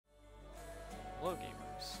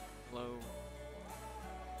Hello,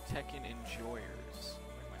 Tekken enjoyers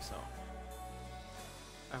like myself.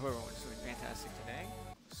 I hope everyone's doing fantastic today.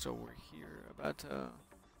 So we're here about to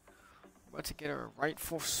get our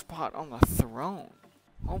rightful spot on the throne.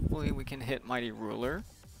 Hopefully we can hit Mighty Ruler.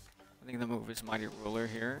 I think the move is Mighty Ruler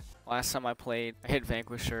here. Last time I played, I hit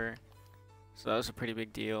Vanquisher, so that was a pretty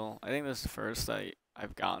big deal. I think this is the first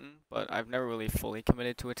I've gotten, but I've never really fully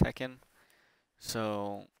committed to a Tekken.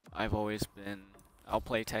 So I've always been, I'll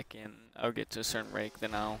play Tekken, I'll get to a certain rank,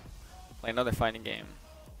 then I'll play another fighting game.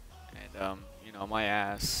 And you know, my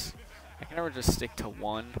ass, I can never just stick to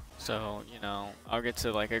one. So, you know, I'll get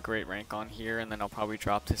to like a great rank on here, and then I'll probably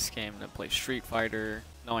drop this game and then play Street Fighter,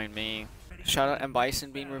 knowing me. Shout out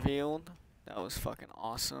Bison being revealed. That was fucking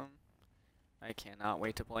awesome. I cannot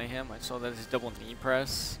wait to play him. I saw that his double knee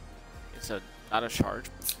press, it's not a charge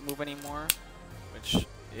move anymore, which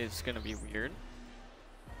is gonna be weird.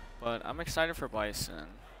 But I'm excited for Bison.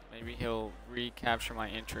 Maybe he'll recapture my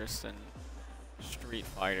interest in Street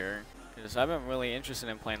Fighter, because I've been really interested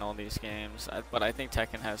in playing all these games. But I think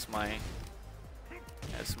Tekken has my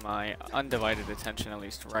undivided attention, at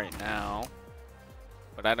least right now.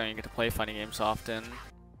 But I don't even get to play fighting games often.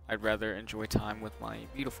 I'd rather enjoy time with my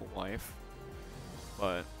beautiful wife.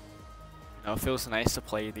 But you know, it feels nice to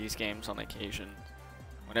play these games on occasion.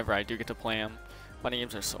 Whenever I do get to play them, fighting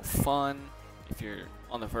games are so fun. If you're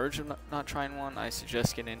on the verge of not trying one, I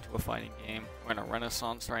suggest getting into a fighting game. We're in a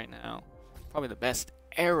renaissance right now. Probably the best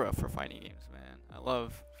era for fighting games, man. I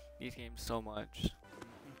love these games so much.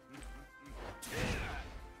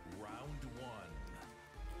 Round one.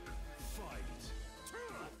 Fight.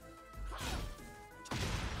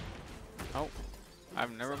 Oh,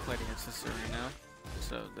 I've never played against this arena,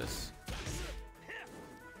 so this.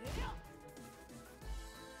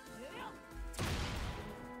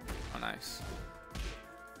 Oh, nice.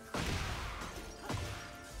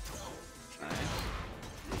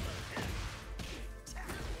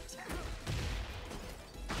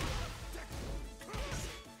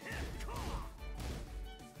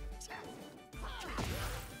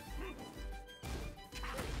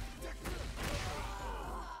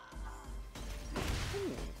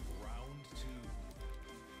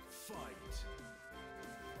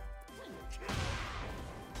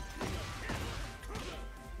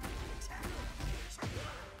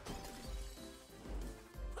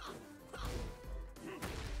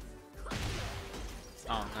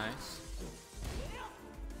 Oh, nice.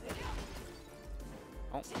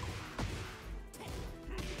 Oh.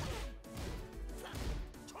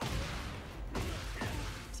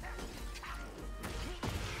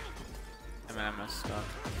 I mean, I messed up.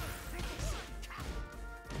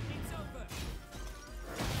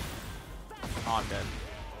 Oh, I'm dead.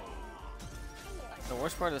 The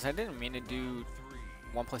worst part is I didn't mean to do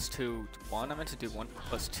 1 + 2 1. I meant to do 1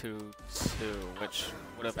 + 2 2, which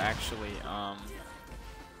would have actually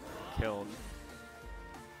killed.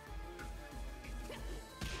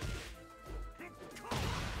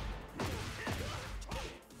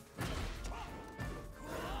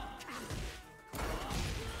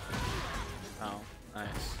 Oh,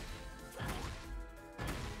 nice.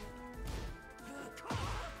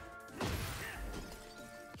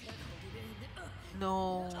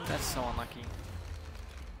 No, that's so unlucky.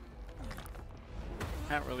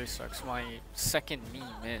 That really sucks. My second knee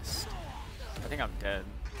missed. I think I'm dead.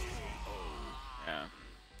 Yeah.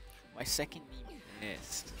 My second knee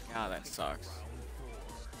missed. God, that sucks.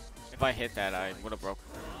 If I hit that, I would have broken.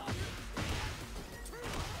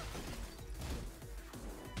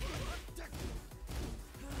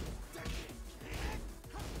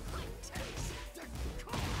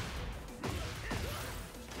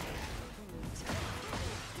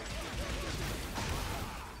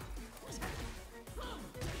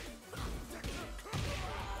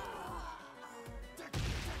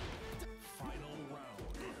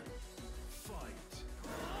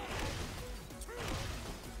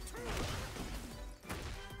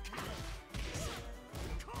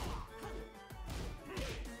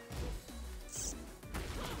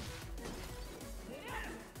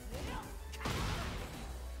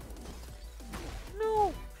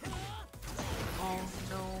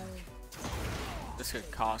 This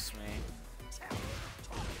could cost me.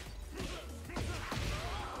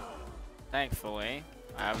 Thankfully,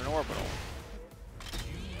 I have an orbital.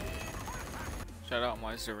 Shout out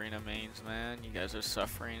my Zafina mains, man. You guys are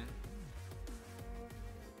suffering.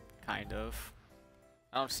 Kind of.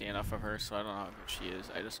 I don't see enough of her, so I don't know how good she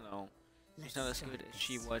is. I just know she's not as good as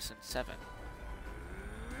she was in 7.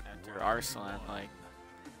 After Arslan, like,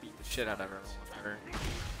 beat the shit out of everyone with her.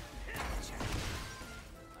 Nice.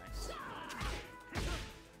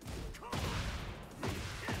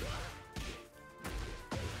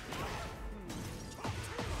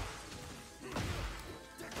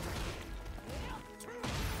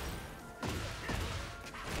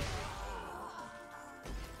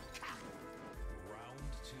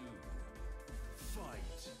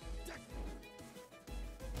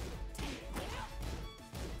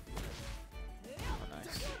 Oh,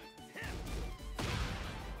 nice.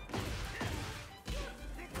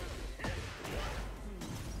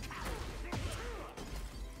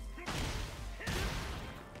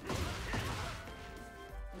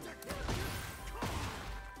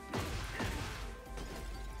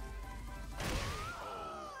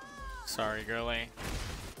 Sorry, girly.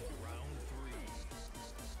 Round 3.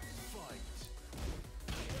 Fight.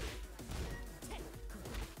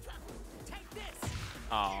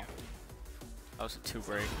 Oh, that was a 2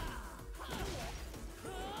 break.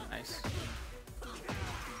 Nice.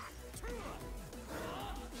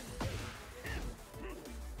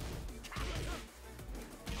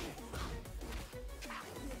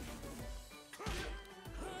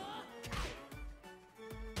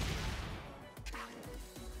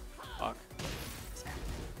 Fuck.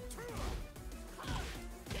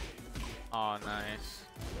 Oh, nice.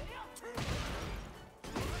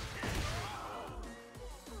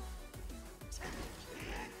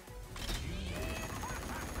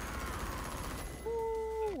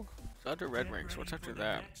 Woo. So after red ranks, what's after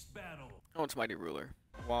that? Oh, it's Mighty Ruler.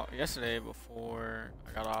 Well, yesterday before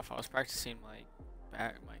I got off, I was practicing my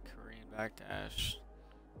Korean backdash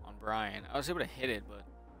on Bryan. I was able to hit it, but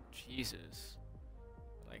Jesus,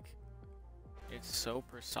 like, it's so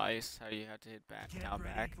precise how you have to hit back, down,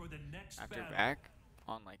 back, after back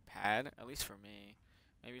on like pad. At least for me,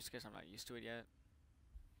 maybe it's because I'm not used to it yet,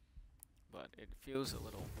 but it feels a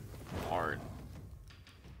little hard.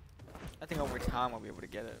 I think over time I'll be able to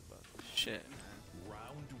get it, but shit, man.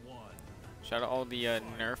 Round 1. Shout out all the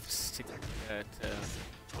nerfs to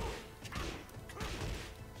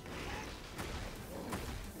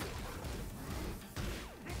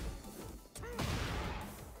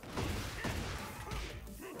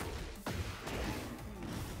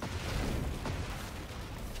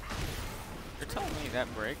You're telling me that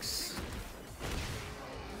breaks?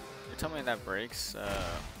 You're telling me that breaks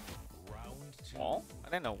wall? I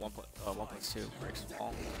didn't know 1+2 breaks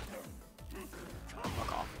wall.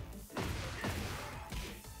 Fuck off.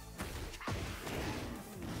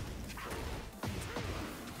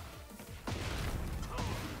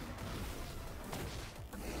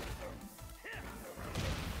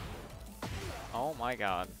 Oh my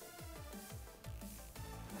god.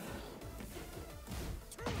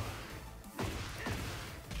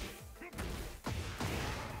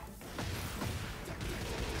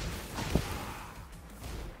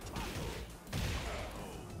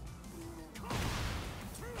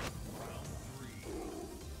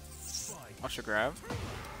 Watch your grab.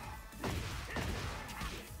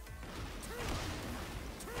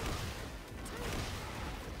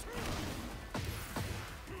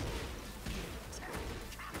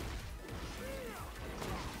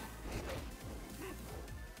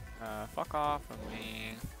 Fuck off of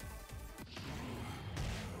me.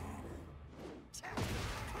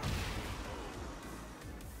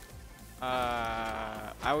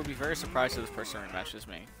 I would be very surprised if this person rematches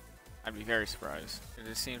me. I'd be very surprised. It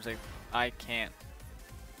just seems like I can't.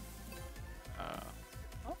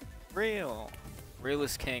 Oh, Real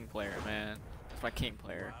is king player, man. That's my king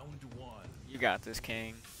player. Round 1. You got this,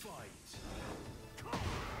 king. Fight.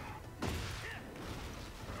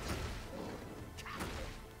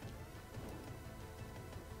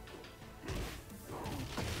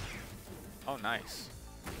 Oh, nice.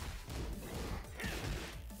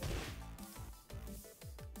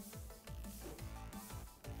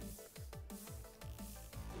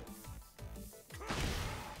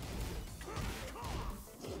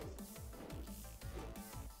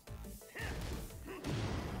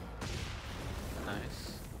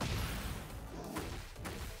 Nice.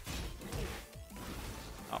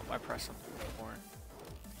 Oh, I pressed something before.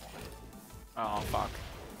 Oh, fuck.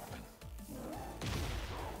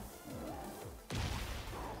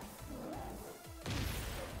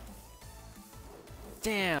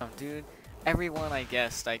 Damn, dude. Everyone I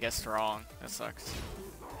guessed wrong. That sucks.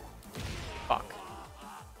 Fuck.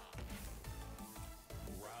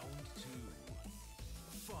 Round 2.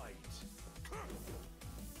 Fight.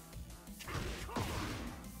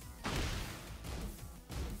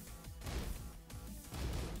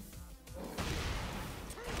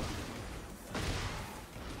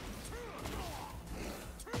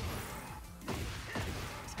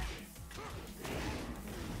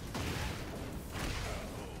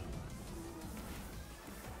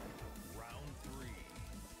 Round 3.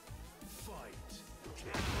 Fight.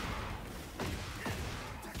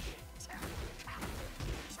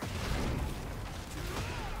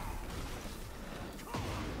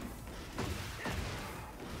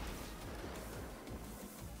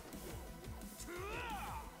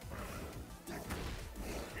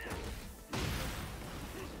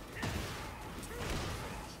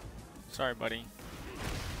 Sorry, buddy.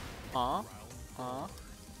 No,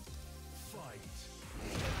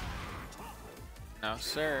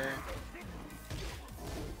 sir.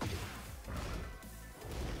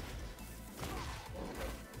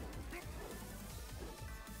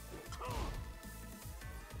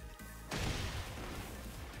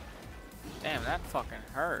 Damn, that fucking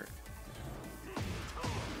hurt.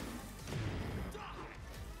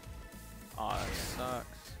 Aw, that sucks.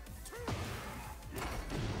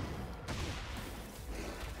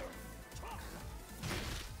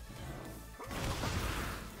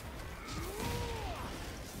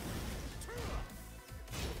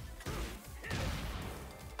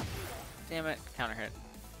 Damn it, counter hit.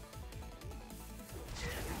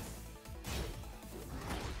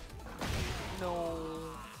 No.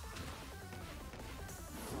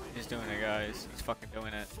 He's doing it, guys. He's fucking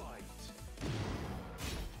doing it.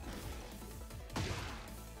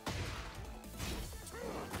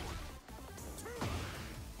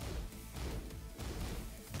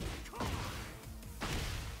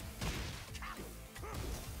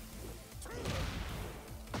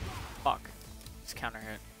 Fuck. He's counter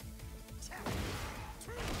hit.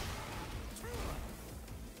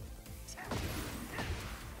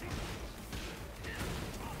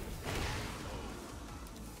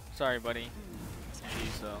 Sorry, buddy.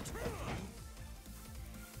 Jeez, though.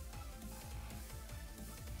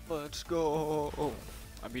 Let's go.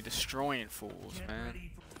 I'll be destroying fools,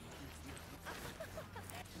 man.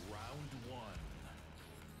 Round 1.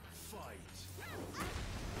 Fight.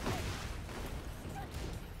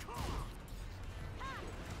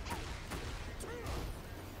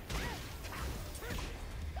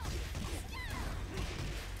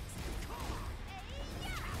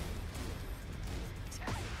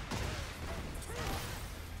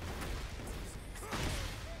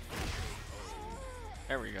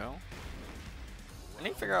 There we go. I need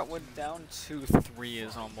to figure out what down 2-3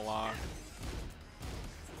 is on block.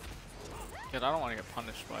 Cause I don't want to get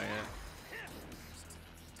punished by it.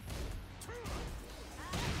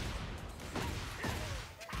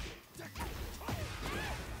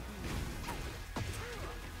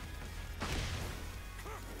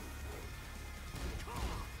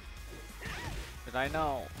 Cause I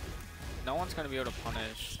know no one's gonna be able to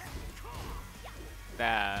punish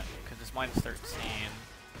that because it's minus 13,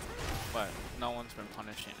 but no one's been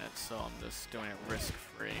punishing it, so I'm just doing it risk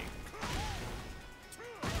free.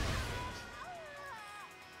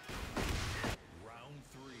 Round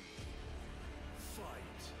 3.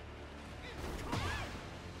 Fight.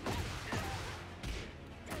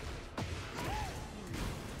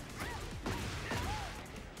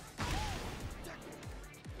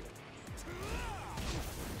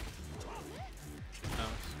 No,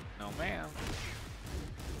 no, ma'am.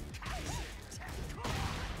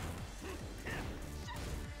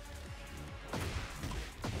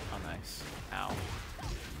 Ow.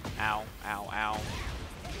 Ow, ow, ow.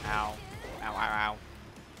 Ow. Ow, ow, ow.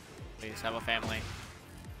 Please have a family.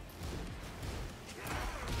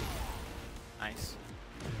 Nice.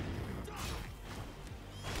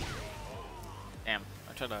 Damn,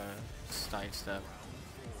 I tried to sidestep.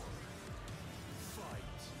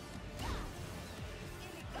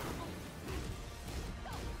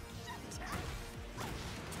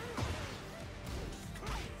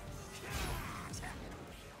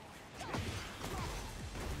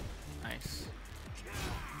 Nice.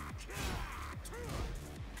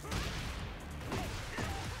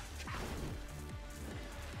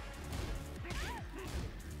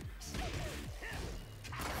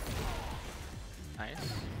 Nice.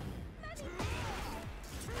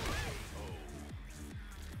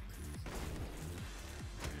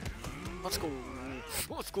 Let's go.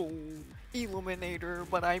 Let's go. Illuminator,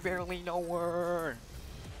 but I barely know her.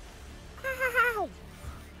 Ow.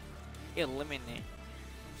 Eliminate.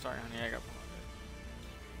 Sorry, honey, I got promoted.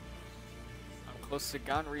 I'm close to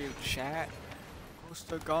Ganryu chat. Close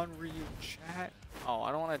to Ganryu chat. Oh,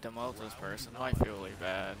 I don't want to demote this person. I feel really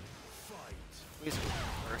bad. Please,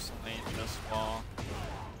 personally, just while.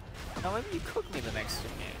 Now, maybe you cook me the next 2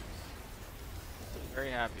 games. I'm very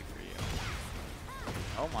happy for you.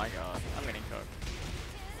 Oh my god, I'm getting cooked.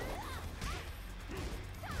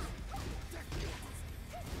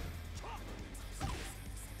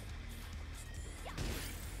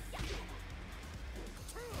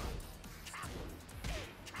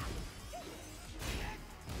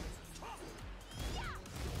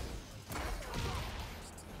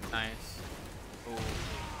 Nice. Ooh.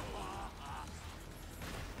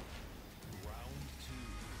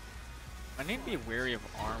 I need to be wary of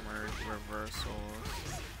armored reversals.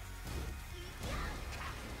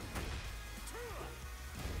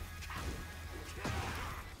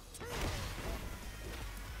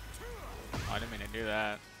 can do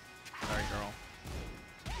that. Sorry, girl.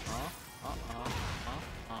 Round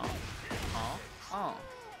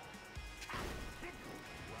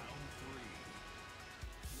 3.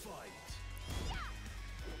 Fight.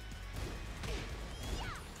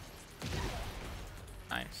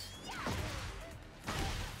 Nice.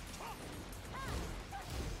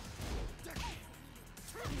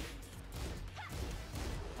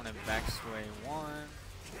 One in backsway 1.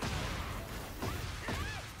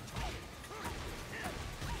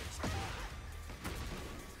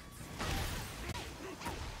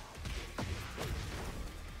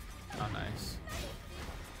 Oh, nice.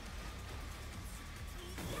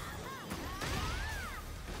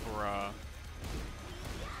 Bruh.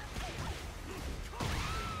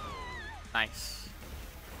 Nice.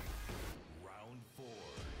 Round 4.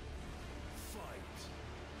 Fight.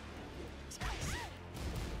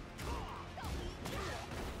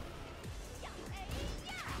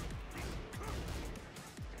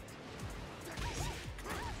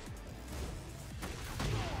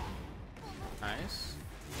 Nice.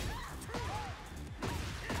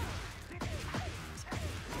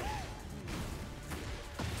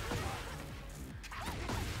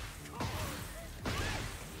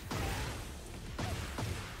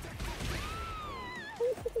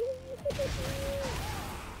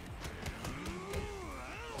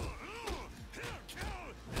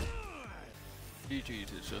 GG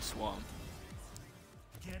to just one.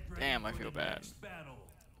 Get ready Damn, I for feel the bad. next battle.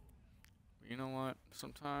 You know what?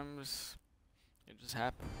 Sometimes it just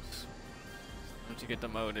happens. Sometimes you get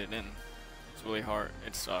demoted and it's really hard.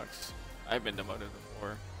 It sucks. I've been demoted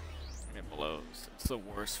before. And it blows. It's the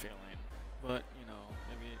worst feeling. But, you know,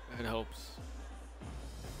 maybe it helps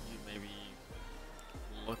you maybe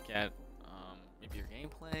look at maybe your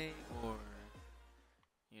gameplay or,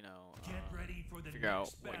 you know, Get ready for the figure out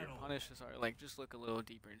next what your battle. punishes are. Like, just look a little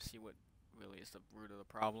deeper and see what really is the root of the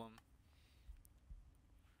problem.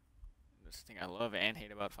 This thing I love and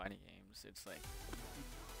hate about fighting games. It's like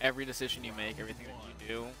every decision you make, everything that you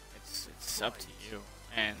do, it's up to you.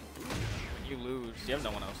 And when you lose, you have no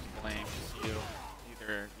one else to blame. It's you.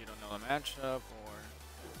 Either you don't know the matchup, or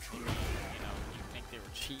maybe, you know, you think they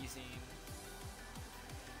were cheesing.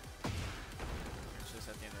 It's just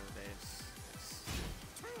at the end of the day, it's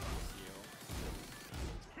you.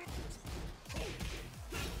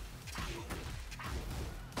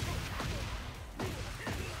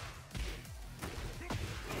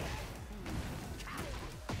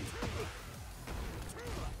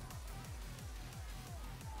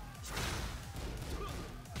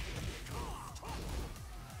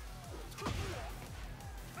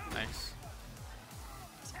 Nice.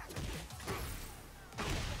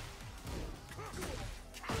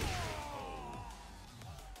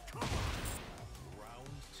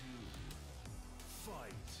 Round 2.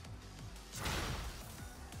 Fight.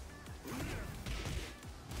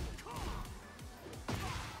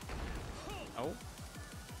 Oh.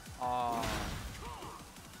 Aw.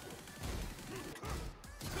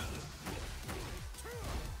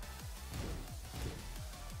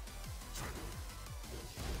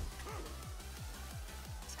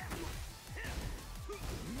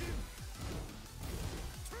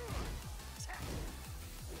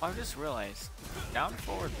 I just realized down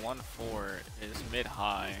forward 1-4 is mid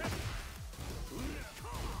high.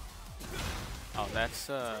 Oh, that's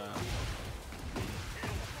I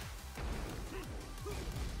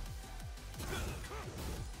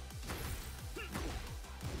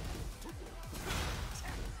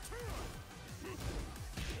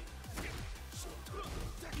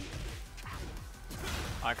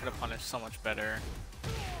could have punished so much better.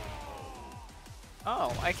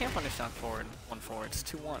 Oh, I can't punish down forward 1-4. It's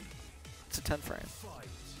 2-1. It's a 10 frame.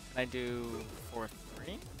 Can I do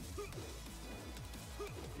 4-3?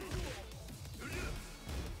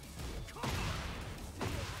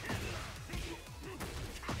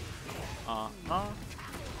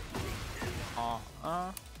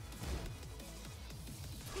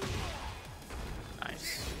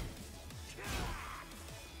 Nice.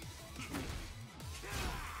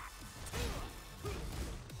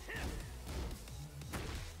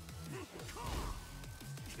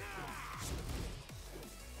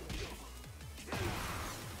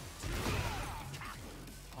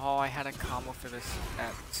 Oh, I had a combo for that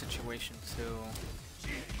situation too.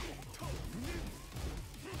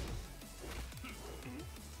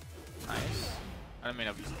 Nice. I didn't mean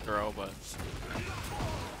to throw, but.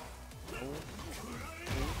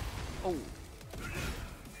 Oh.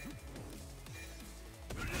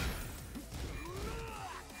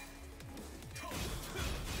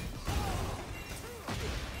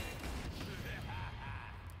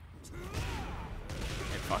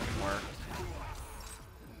 It fucking worked.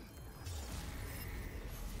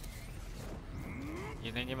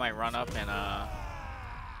 you think he might run up and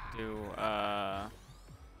do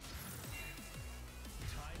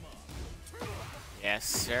yes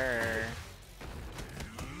sir.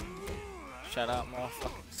 Shut up,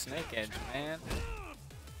 motherfucking snake edge, man.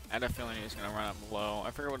 I had a feeling he was gonna run up low.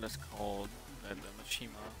 I forget what it's called. The Mishima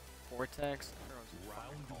Vortex. I forget what it's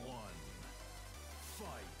Round called. 1.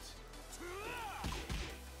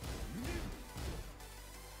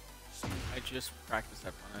 Fight. I just practiced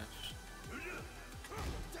that punish.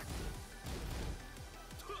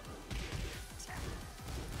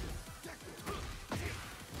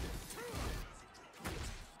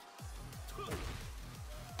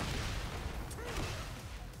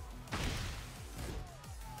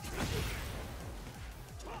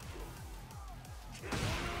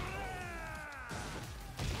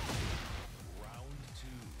 Round 2.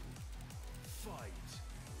 Fight.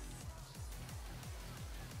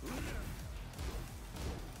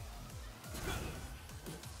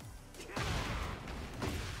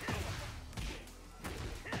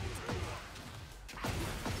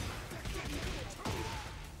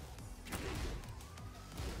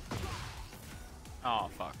 Oh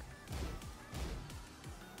fuck.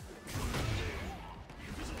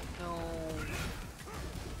 No.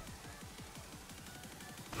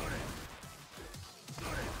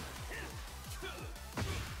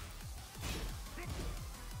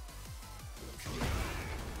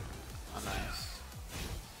 Oh, nice.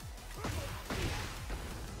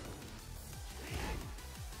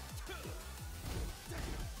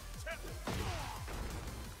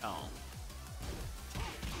 Oh.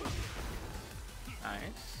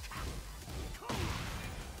 Nice.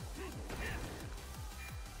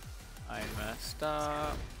 I messed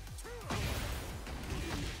up.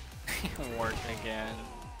 Worked again.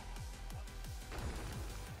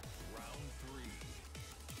 Round 3.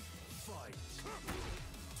 Fight.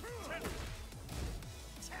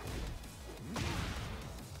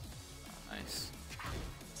 Nice.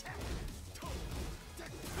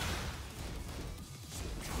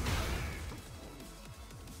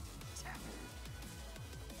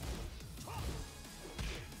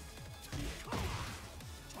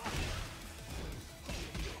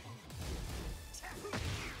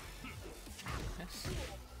 Yes.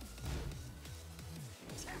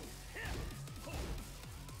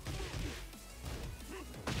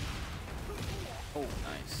 Oh,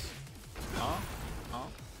 nice. Huh? Huh?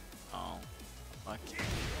 Oh. Fuck.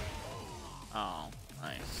 Oh,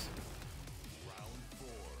 nice. Round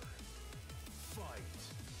 4. Fight.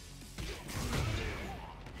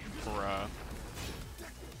 Bruh.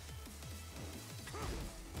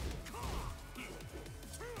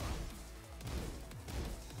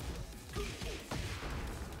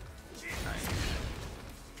 Nice.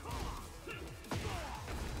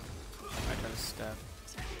 I try to step.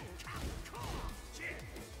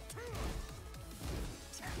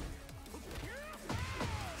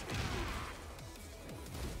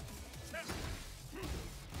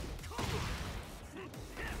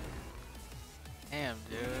 Damn,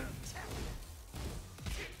 dude.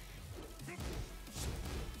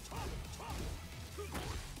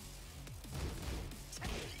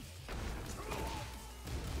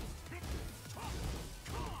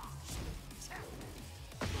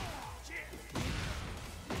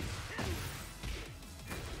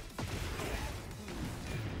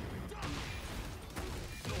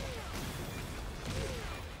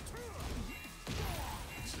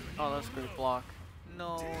 Oh, that's a great block.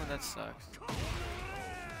 No, that sucks.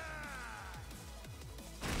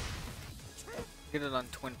 Get it on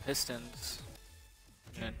twin pistons.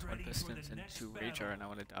 And twin pistons into rage art and I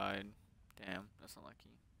would have died. Damn, that's unlucky.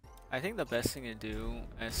 I think the best thing to do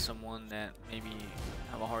as someone that maybe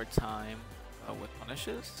have a hard time with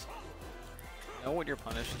punishes, know what your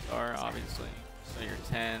punishes are, obviously. So you're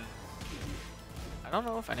 10. I don't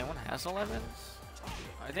know if anyone has 11s.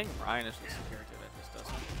 I think Bryan is just a character that just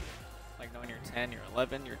doesn't. Like knowing you're 10, you're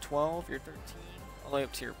 11, you're 12, you're 13, all the way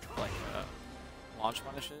up to your like launch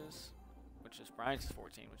punishes, which is Bryan's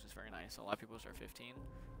 14, which is very nice. A lot of people are 15.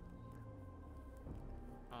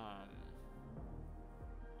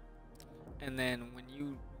 And then when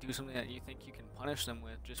you do something that you think you can punish them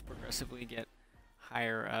with, just progressively get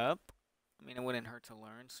higher up. I mean, it wouldn't hurt to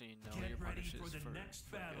learn, so you know your punishes for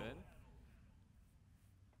good.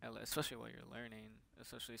 Especially while you're learning,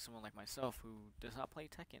 especially someone like myself who does not play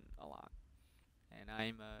Tekken a lot. And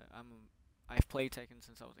I've played Tekken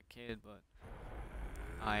since I was a kid, but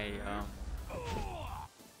I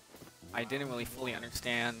didn't really fully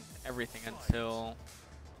understand everything until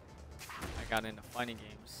I got into fighting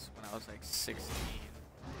games when I was like 16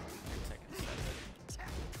 in Tekken 7.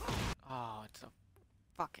 Oh, it's a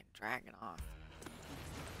fucking Dragonav.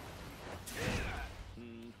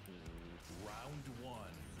 Round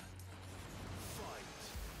one. Fight.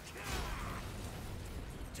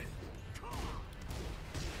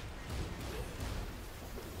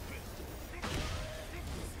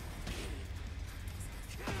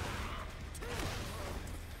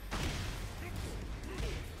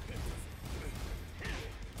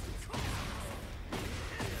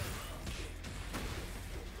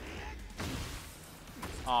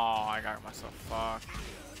 Oh, I got myself fucked.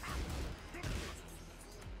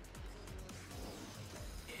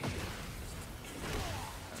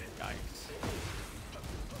 Yikes.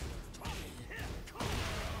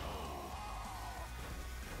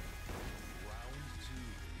 Round two.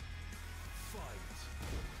 Fight.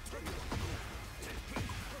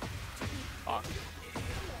 Fuck.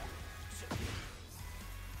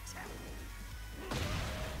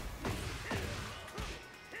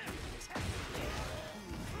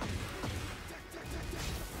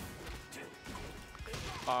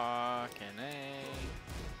 Fucking A.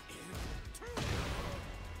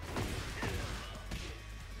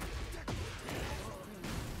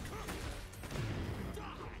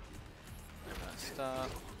 I messed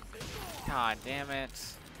up. God damn it.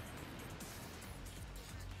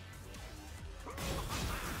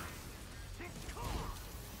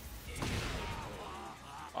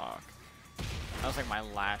 Fuck. That was like my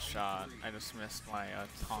last shot. I just missed my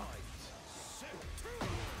taunt.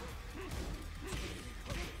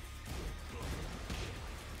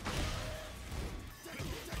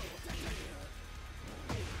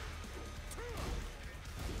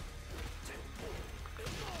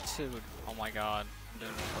 Dude, oh my god, I'm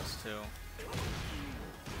doing +2.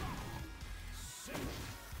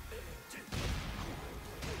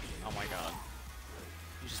 Oh my god.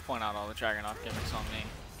 You just point out all the Dragonav gimmicks on me.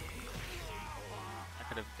 I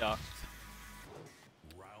could have ducked.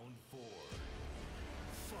 Round four.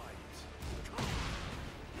 Fight.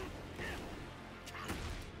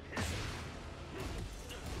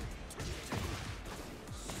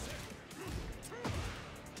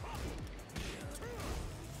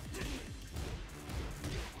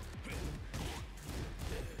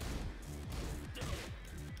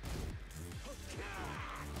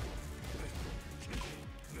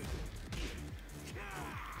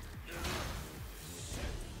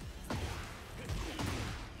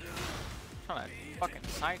 Trying to fucking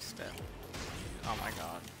sidestep. Oh my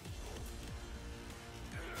god.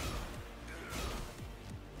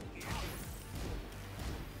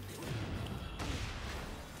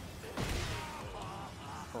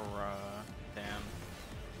 Damn.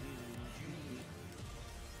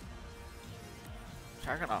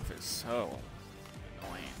 Dragonav is so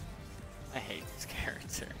annoying. I hate this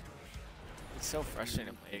character. It's so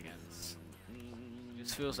frustrating to play against. It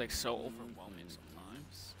just feels like so overwhelming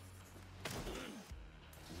sometimes.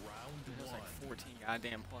 Round It has one. like 14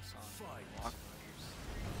 goddamn plus on block players.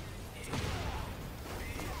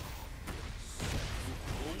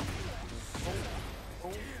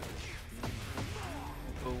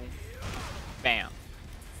 Boom. Bam.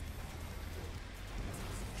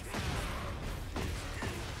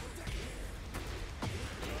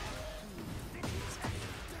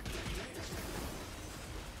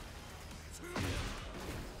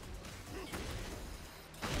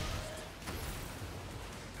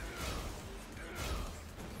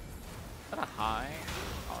 Is that a high?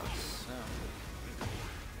 Oh, it's so.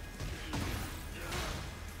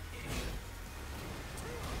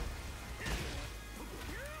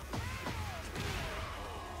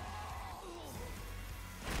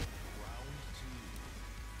 Round two.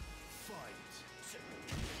 Fight.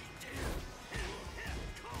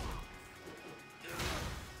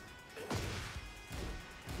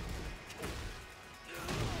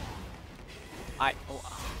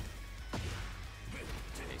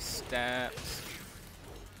 They steps.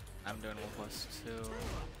 I'm doing 1+2.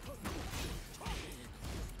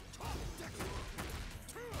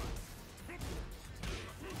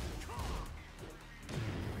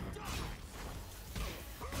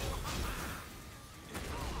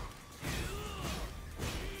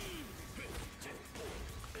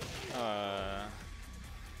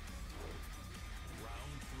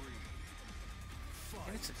 Round three. I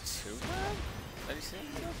think it's a 2 man? Did he say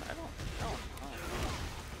stuff? I don't know.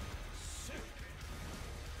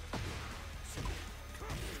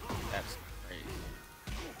 That's crazy.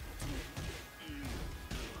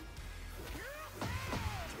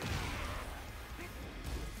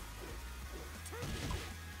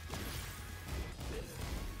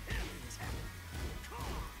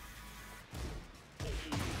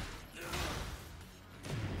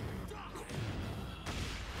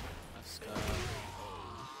 Let's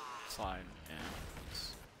slide. Yeah.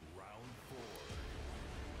 Round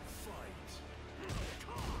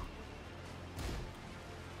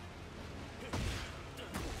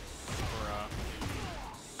Bruh.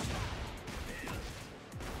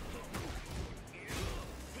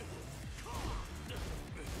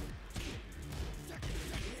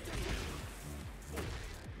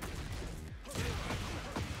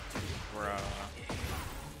 Bruh.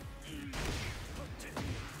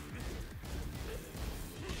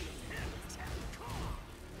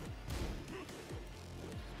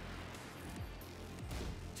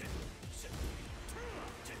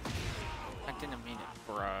 I didn't mean it,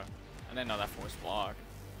 bruh. I didn't know that force block.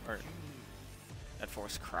 Or that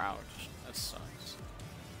force crouch. That sucks.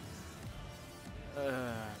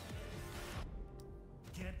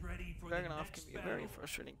 Get ready for the Dragonav next can be a very battle.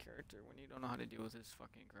 frustrating character when you don't know how to deal with his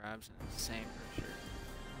fucking grabs and his same for sure.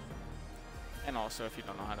 And also if you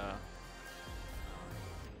don't know how to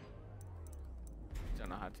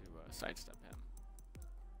sidestep him.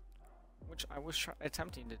 Which I was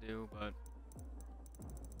attempting to do, but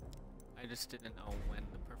I just didn't know when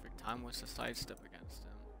the perfect time was to sidestep against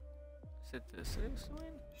him. Is it this that he was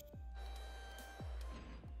doing?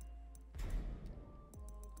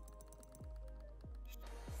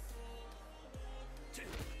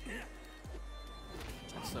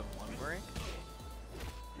 That's the one break?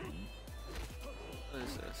 What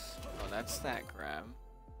is this? Oh, that's that grab.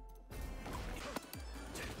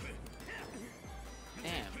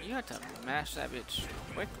 Damn, you had to mash that bitch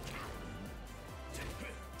quickly.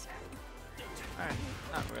 Alright,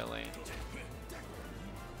 not really.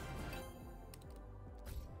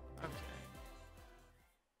 Okay.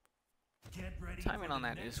 Get ready Timing for on the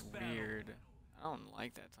that next is battle. weird. I don't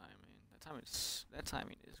like that timing. That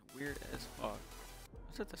timing is weird as fuck.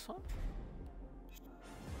 Was it this one?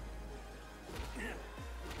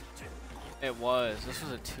 It was. This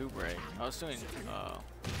was a 2 break. I was doing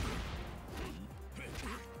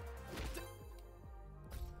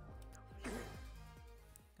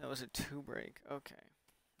that was a 2 break. Okay.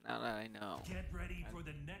 Now that I know. Get ready for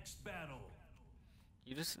the next battle.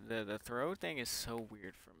 You just the throw thing is so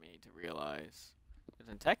weird for me to realize. Because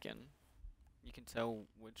in Tekken, you can tell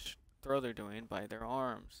which throw they're doing by their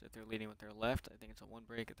arms. If they're leading with their left, I think it's a 1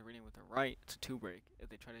 break. If they're leading with their right, it's a 2 break. If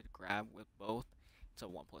they try to grab with both, it's a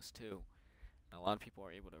 1+2. And a lot of people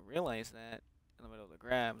are able to realize that in the middle of the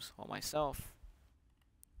grabs, while myself,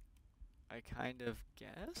 I kind of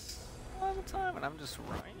guess a lot of the time, and I'm just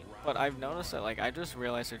right. But I've noticed that, like, I just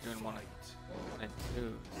realized they're doing 1 and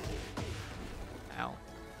 2. Ow.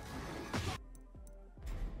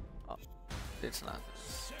 Oh, it's not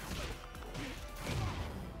this.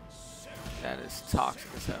 That is toxic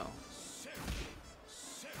as hell.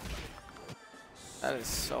 That is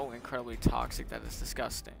so incredibly toxic that it's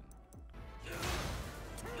disgusting.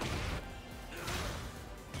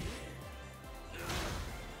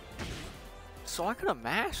 So I could have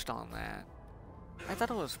mashed on that. I thought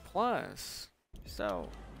it was plus. So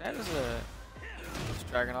that is this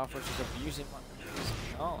Dragonav which is abusing my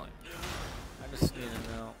knowledge. I just need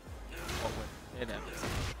to know what would hit him.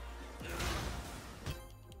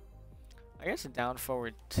 I guess a down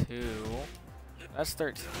forward 2. That's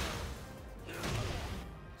 13.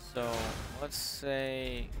 So let's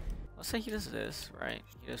say he does this, right?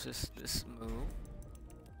 He does this move.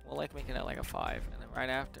 We'll like make it at like a 5, and then right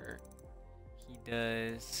after he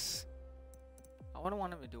does. I wouldn't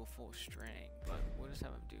want him to do a full string, but we'll just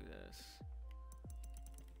have him do this.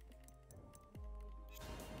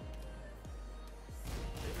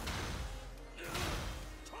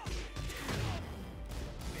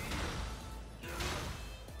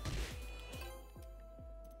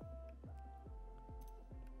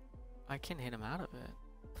 I can hit him out of it.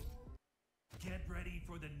 Get ready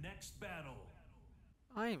for the next battle.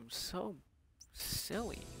 I am so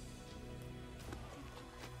silly.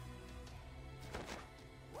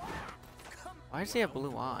 Why does he have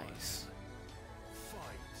blue eyes?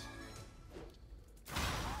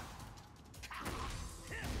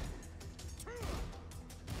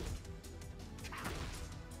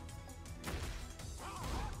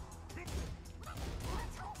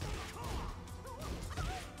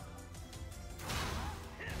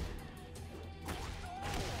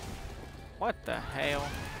 What the hell?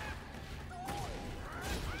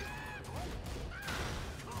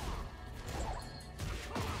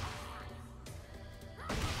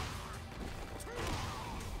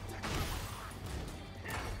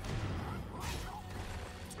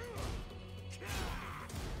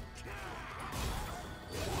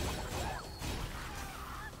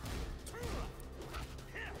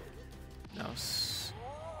 No.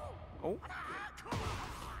 Oh.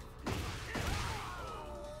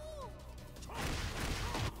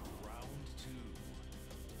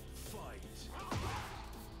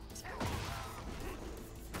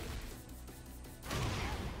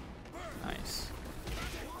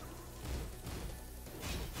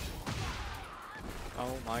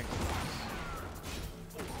 Oh my goodness.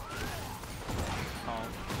 Oh.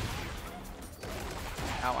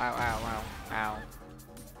 Ow, ow, ow, ow, ow.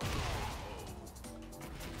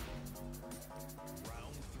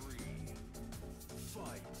 Round 3.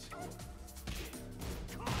 Fight.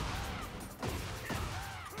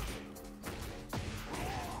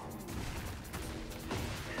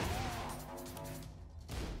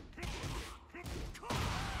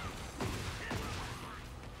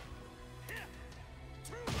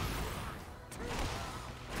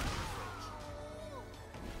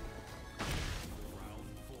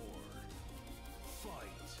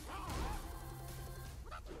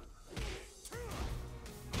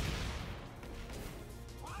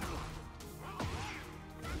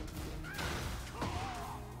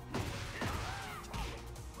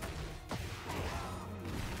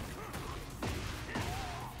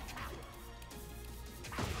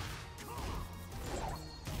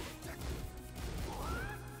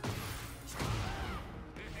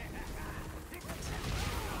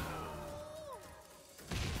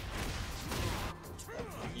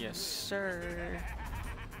 Yes, sir.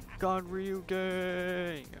 God, Ryu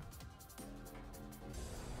gang.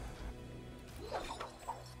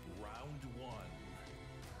 Round 1.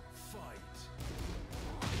 Fight.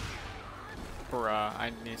 Bruh,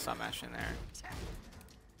 I need to stop mashing there.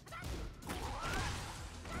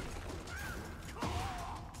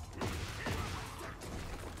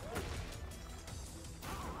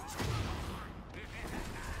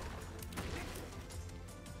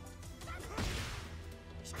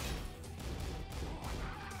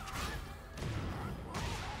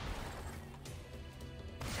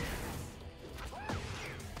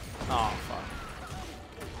 Oh, fuck.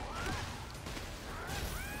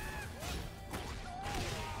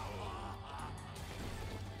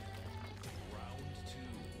 Round 2.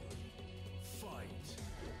 Fight.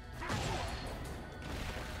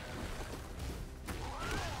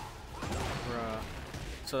 Bruh.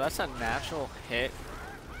 So that's a natural hit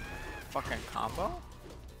fucking combo?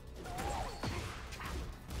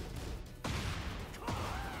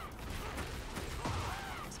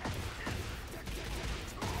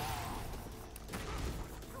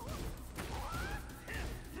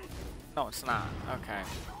 No, it's not. Okay.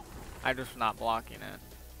 I'm just not blocking it.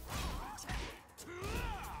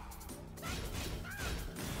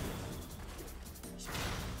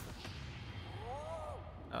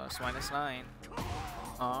 Oh, it's -9.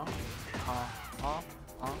 Round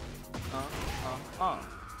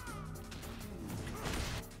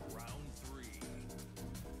 3.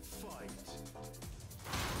 Fight.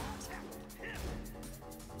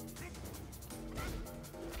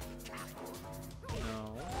 No.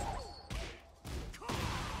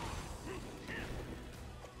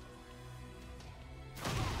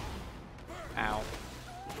 Ow.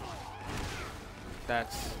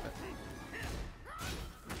 That's...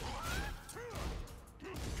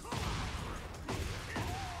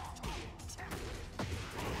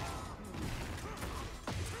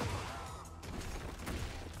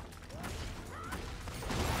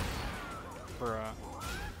 Bruh.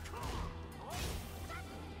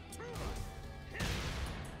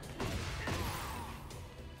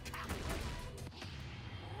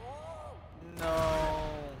 No.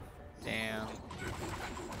 Damn.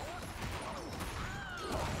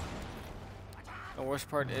 The worst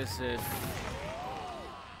part is if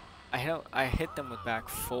I hit them with back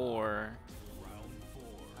 4.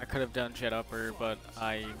 I could have done jet upper, but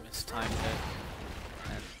I mistimed it,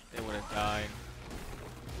 and they would have died.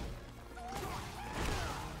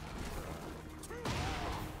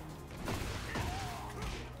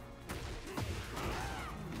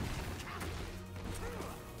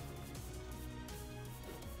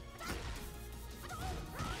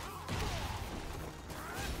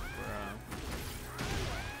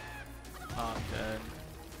 Oh, I'm dead.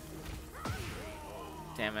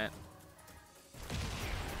 Damn it.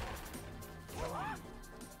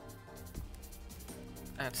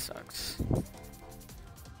 That sucks.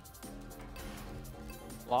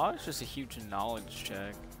 Law is just a huge knowledge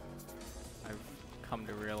check. I've come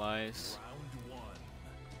to realize. Round 1.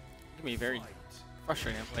 It can be very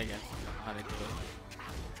frustrating to play against. I don't know how to do it.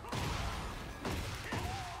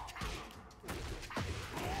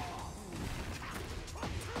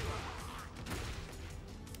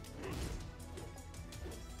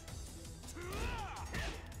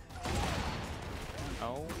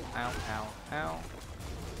 Oh, ow, ow, ow.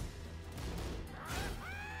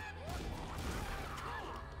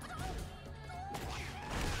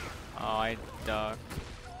 Oh, I ducked.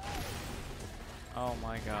 Oh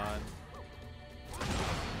my god.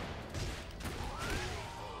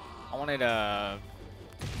 I wanted a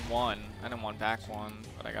 1. I didn't want back one,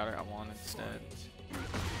 but I got one instead.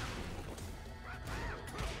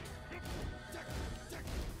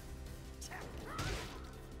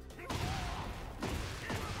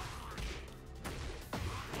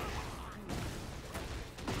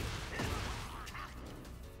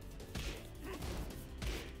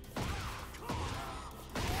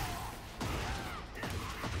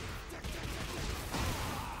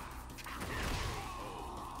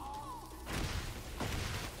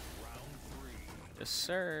 Yes,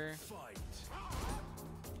 sir.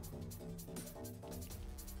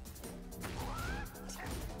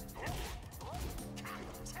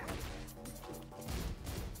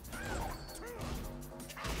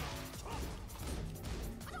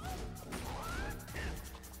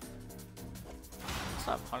 It's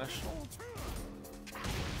not punishable.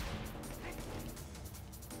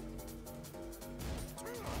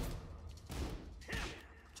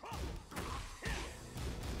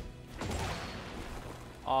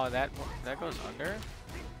 Oh, that goes under.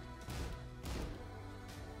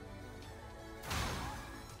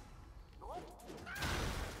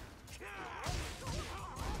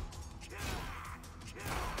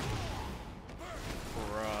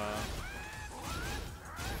 Bruh.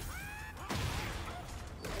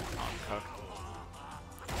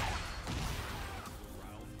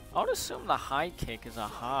 I would assume the high kick is a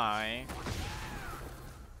high.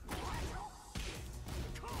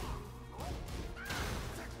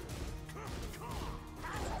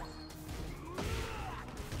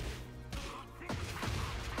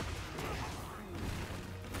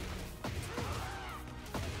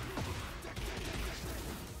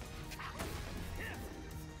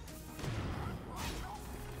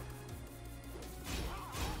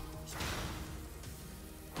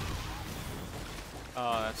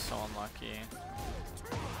 Oh, that's so unlucky.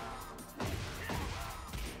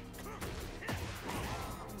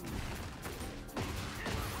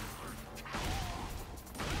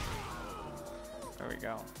 There we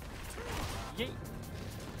go. Yeet.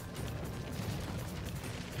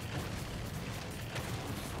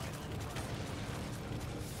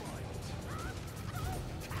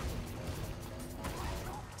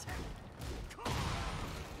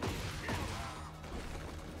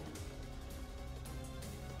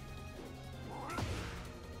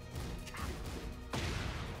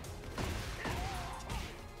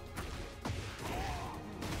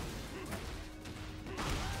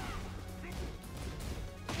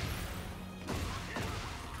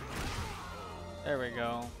 There we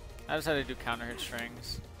go. I just had to do counter hit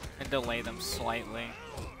strings and delay them slightly.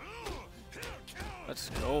 Let's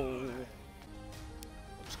go.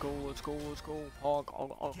 Let's go, let's go, let's go. Hog,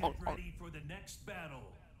 hog, hog, hog, hog. Ready for the next battle.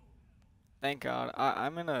 Thank God.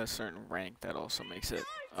 I'm in a certain rank that also makes it,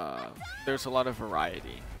 there's a lot of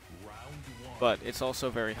variety. But it's also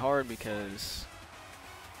very hard because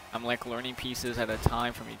I'm like learning pieces at a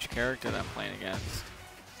time from each character that I'm playing against.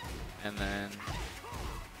 And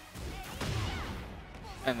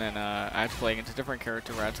then I have to play against a different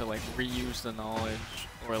character where I have to like reuse the knowledge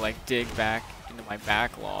or like dig back into my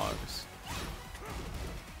backlogs.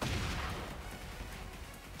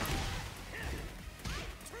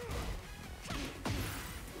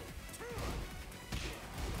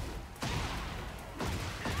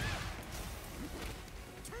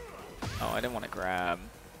 Oh, I didn't want to grab.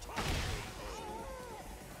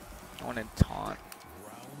 I wanted taunt.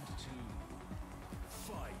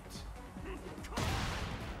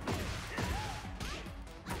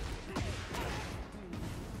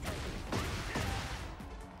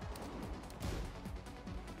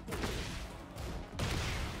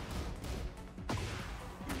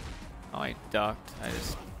 Oh, I ducked. I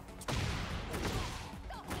just...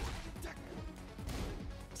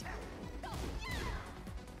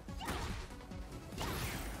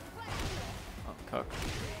 Oh, cook.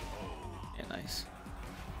 Yeah, nice.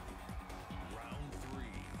 Round 3.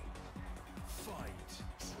 Fight.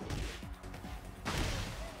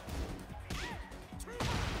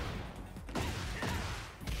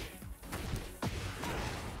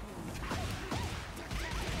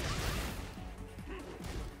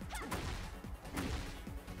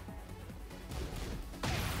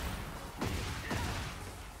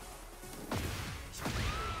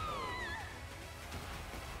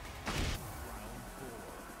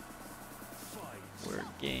 Weird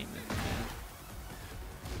game, isn't it?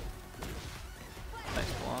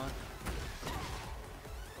 Nice block.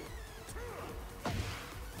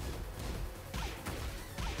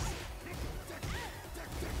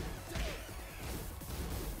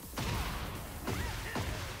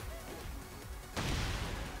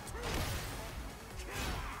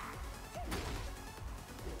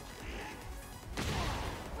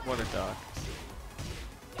 What a duck.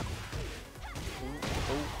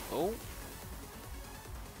 Oh, oh.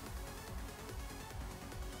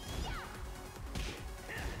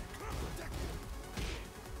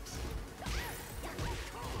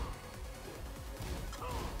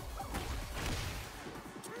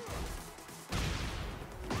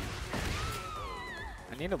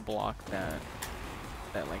 I need to block that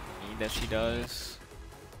like knee that she does.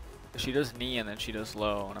 She does knee and then she does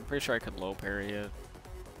low, and I'm pretty sure I could low parry it.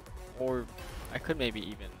 Or I could maybe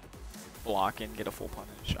even block and get a full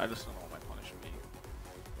punish. I just don't know what my punish would be.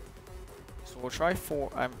 So we'll try 4.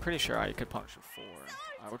 I'm pretty sure I could punish with 4.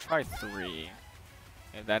 I will try 3.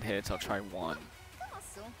 If that hits, I'll try 1. Round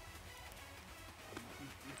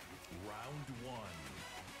 1.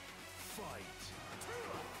 Fight.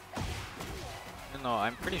 No,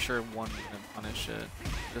 I'm pretty sure 1 can punish it.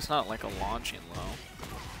 It's not like a launching low.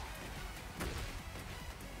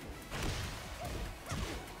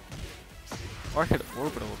 Or I could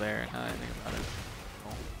orbital there, now that I think about it.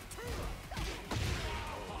 Oh.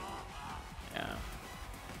 Yeah.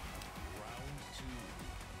 Round 2.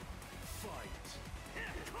 Fight.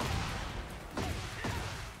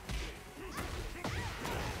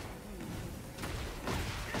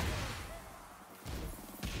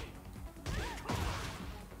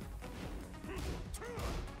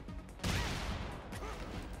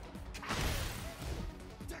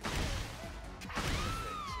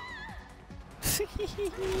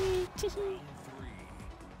 Round 3.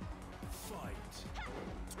 Fight.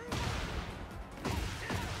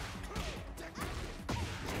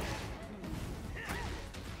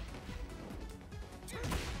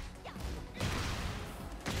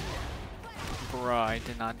 Bruh, I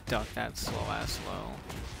did not duck that slow ass low.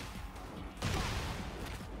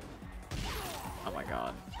 Oh my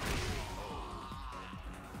god.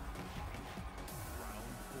 Round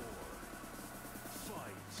 4.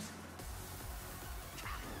 Fight.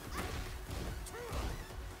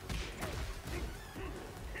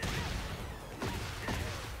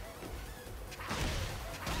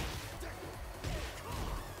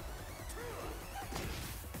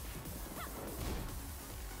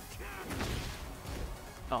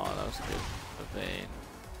 Oh, that was a good evade.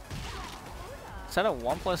 Is that a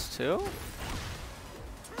 1+2?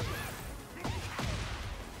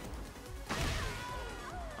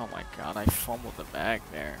 Oh my god, I fumbled the bag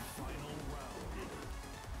there. Final round.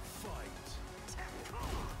 Fight.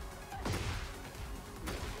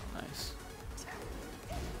 Nice.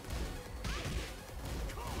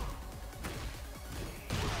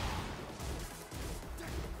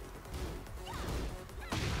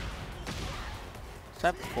 Is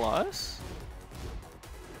that plus?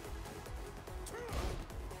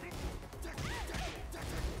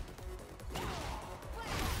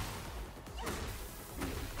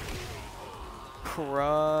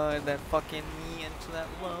 Crud, that fucking knee into that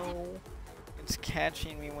low. It's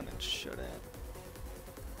catching me when it shouldn't.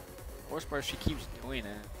 Worst part, she keeps doing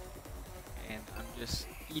it. And I'm just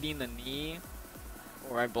eating the knee,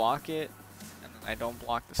 or I block it, and then I don't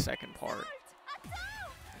block the second part.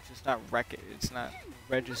 It's just not it's not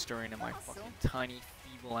registering in my fucking tiny,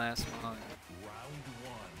 feeble ass mind. Round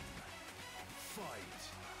 1. Fight.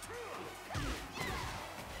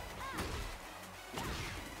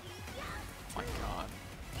 Oh my god.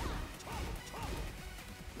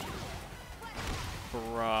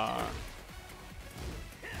 Bruh.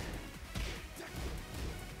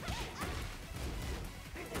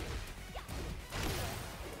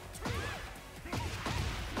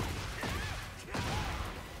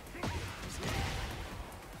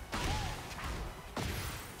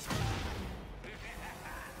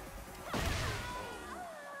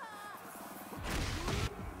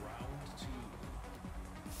 Round 2.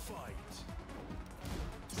 Fight.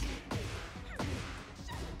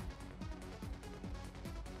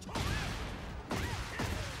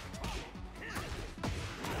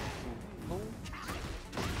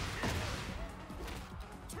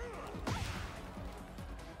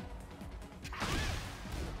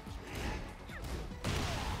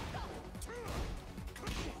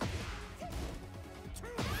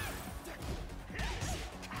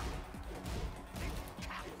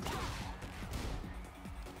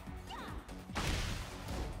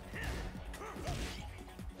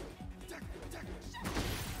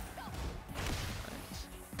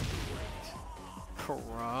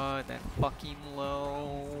 Crud, that fucking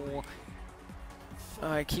low.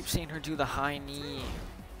 I keep seeing her do the high knee.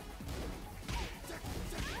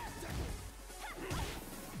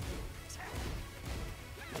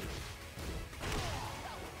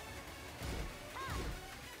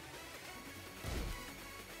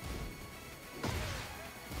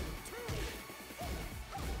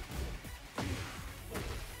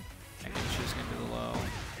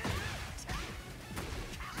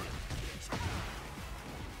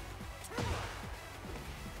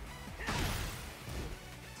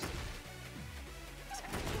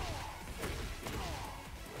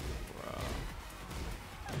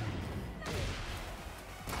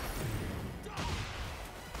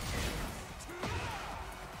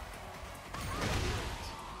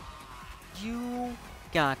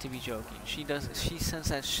 got to be joking. She sends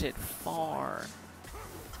that shit far.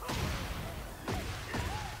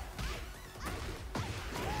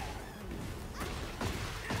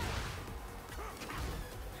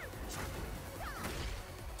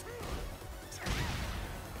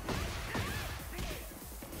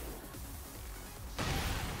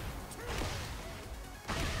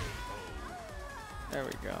 There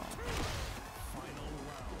we go. Final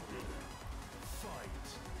round. Fight.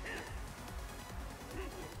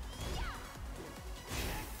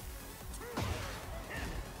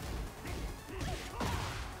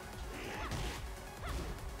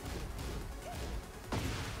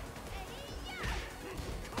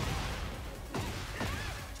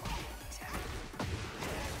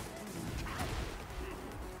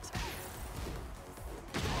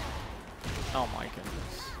 Oh my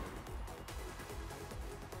goodness.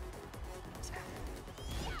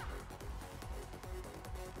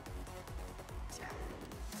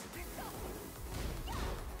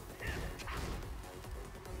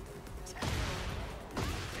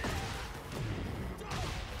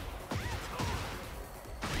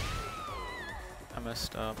 I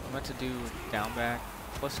messed up. I meant to do down back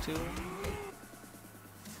 +2. I'm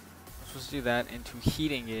supposed to do that into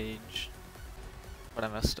heat engage, but I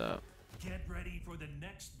messed up. Get ready for the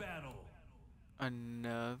next battle.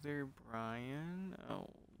 Another Bryan? Oh,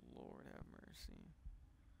 Lord have mercy.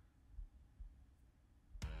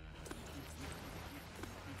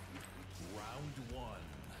 Round 1.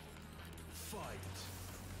 Fight.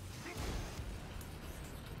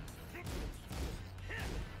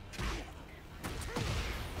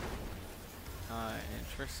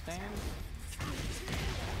 Interesting.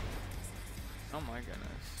 Oh my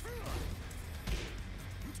goodness.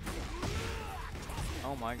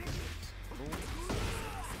 Oh my goodness. Ooh.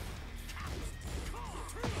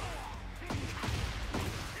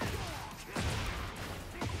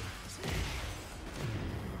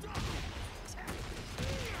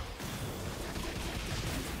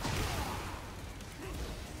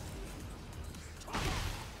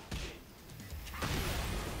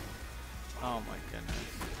 Oh my goodness.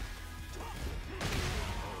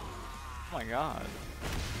 Oh my god.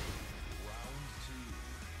 Round 2.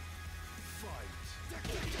 Fight.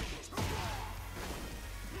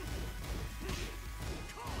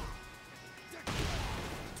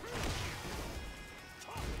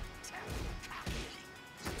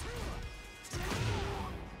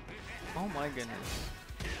 Oh my goodness.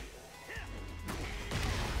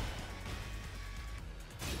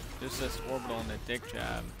 There's this orbital and a dick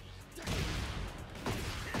jab.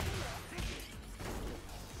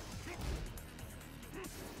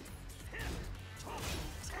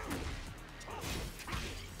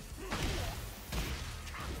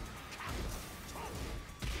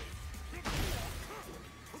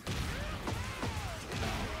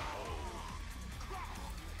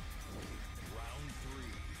 Round 3.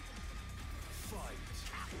 Fight.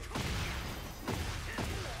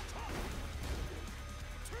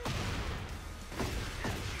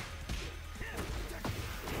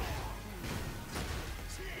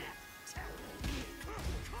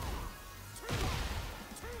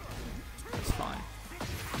 It's fine.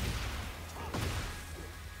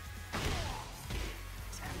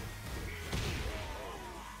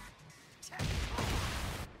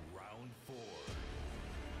 Round 4.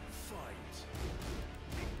 Fight.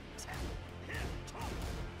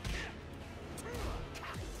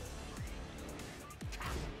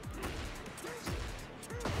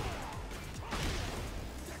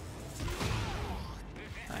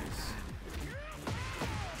 Nice.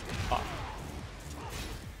 Oh.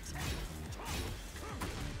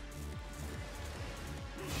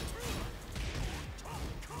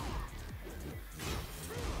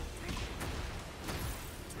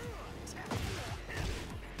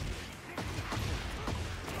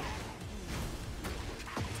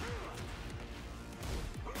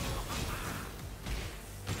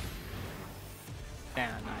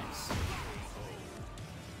 Yeah, nice.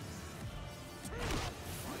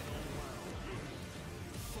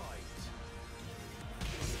 Fight.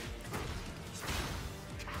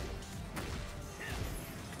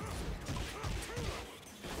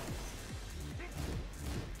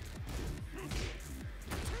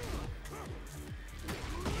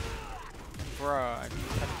 Bruh, I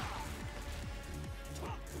just had...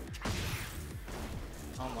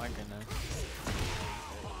 Oh my goodness.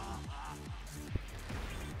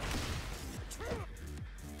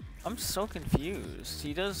 I'm so confused.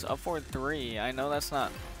 He does up forward 3. I know that's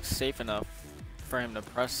not safe enough for him to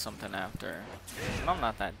press something after. And I'm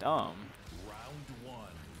not that dumb. Round 1.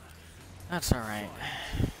 That's alright.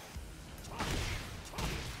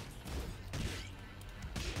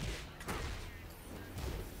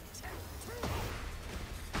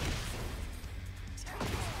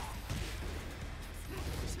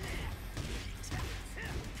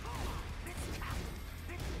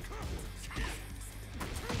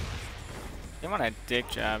 amount of dick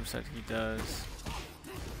jabs that he does.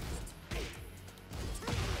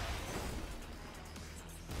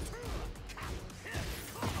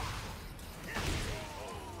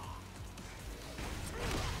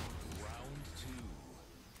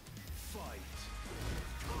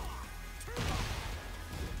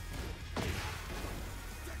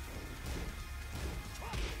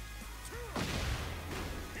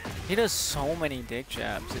 He does so many dick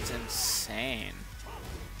jabs, it's insane.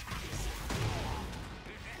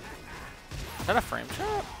 Is that a frame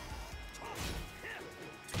trap?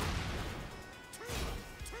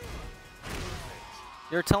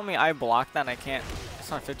 You're telling me I blocked that and I can't, it's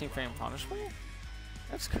not 15 frame punishable?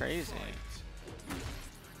 That's crazy.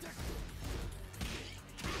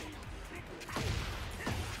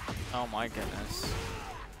 Oh my goodness.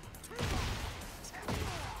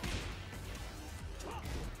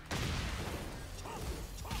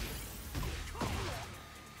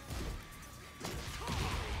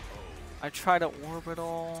 I tried an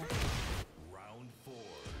orbital. Round 4.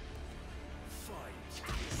 Fight.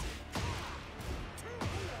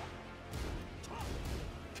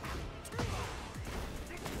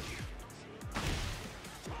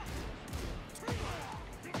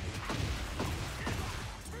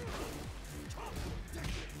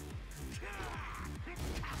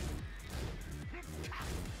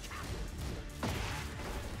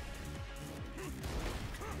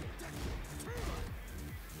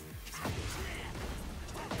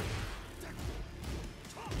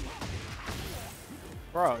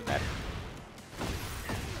 Bro, that.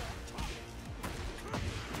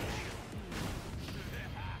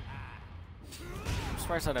 I'm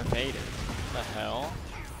surprised that evaded. What the hell?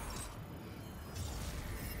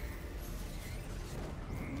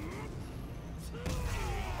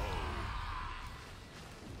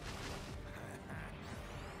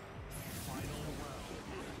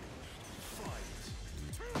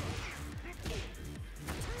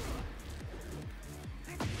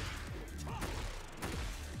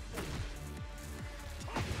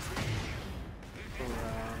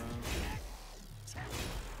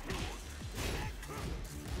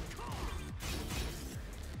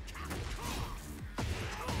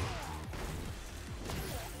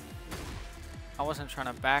 I wasn't trying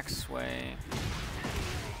to back sway.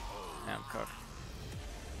 Yeah, I'm cooked.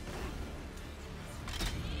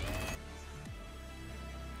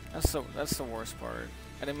 That's the worst part.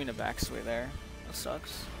 I didn't mean to back sway there. That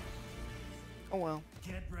sucks. Oh well.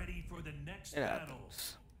 Get ready for the next It battle.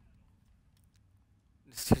 happens.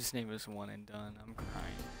 This dude's name is One and Done. I'm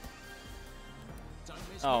crying.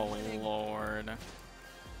 Oh lord. Round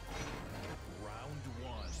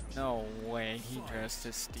 1. No way, he dressed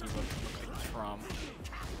his Steve up to look like Trump.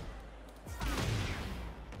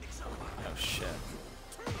 Oh shit.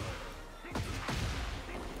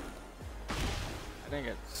 I didn't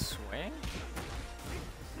get swing?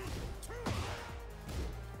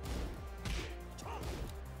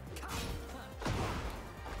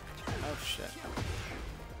 Oh shit.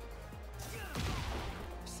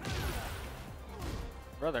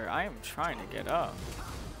 Brother, I am trying to get up.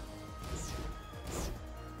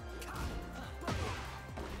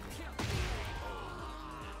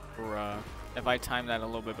 Bruh. If I timed that a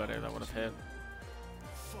little bit better, that would have hit.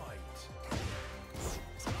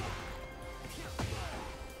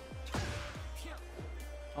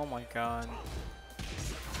 Oh my god.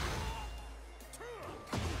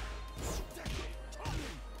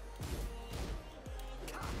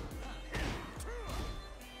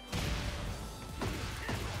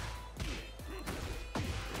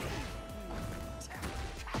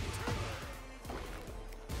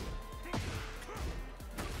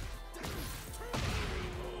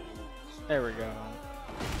 There we go. Round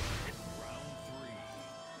 3.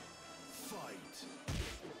 Fight.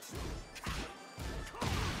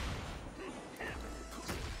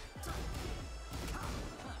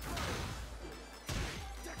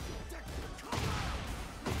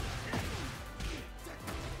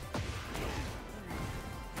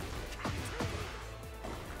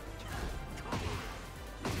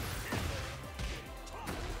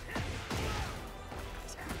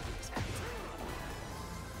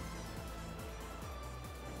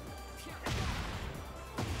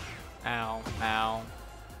 Ow, ow,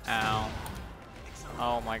 ow.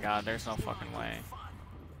 Oh my god, there's no fucking way.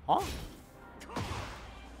 Huh?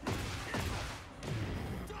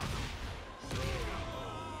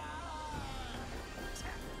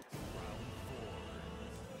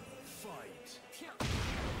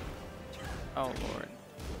 Oh lord.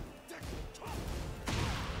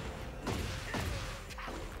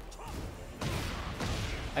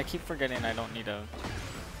 I keep forgetting I don't need to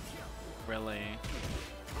really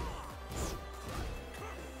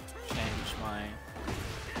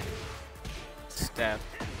death.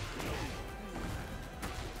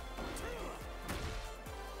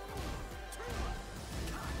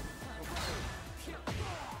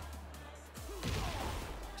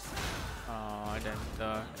 Oh, I didn't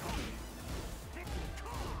duck.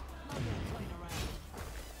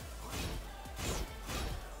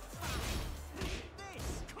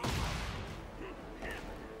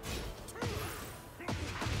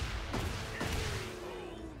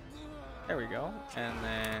 There we go. And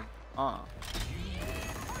then,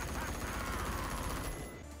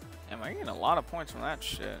 Damn, I get a lot of points from that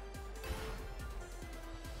shit.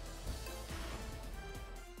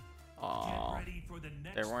 Aw,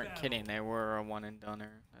 they weren't kidding. They were a one and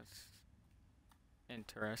doneer. That's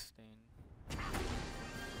interesting.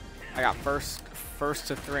 I got first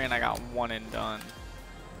to 3, and I got one and done.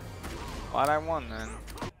 Glad I won then.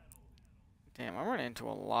 Damn, I'm running into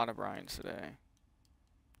a lot of Bryans today.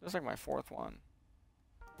 This is like my 4th one.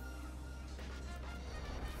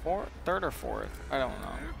 Third or 4th? I don't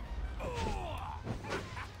know.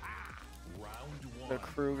 The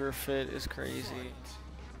Kruger fit is crazy.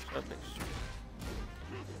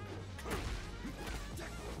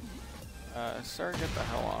 Sir, get the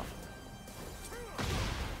hell off.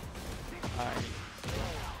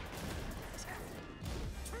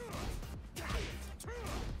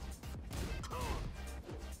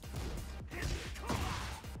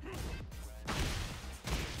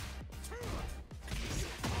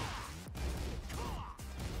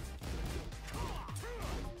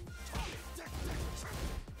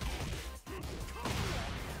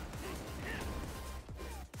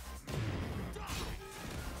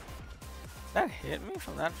 That hit me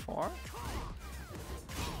from that far?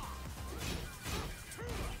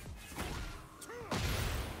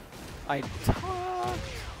 I talked.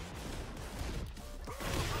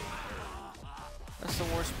 That's the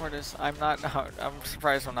worst part is I'm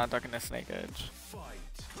surprised I'm not ducking the snake edge.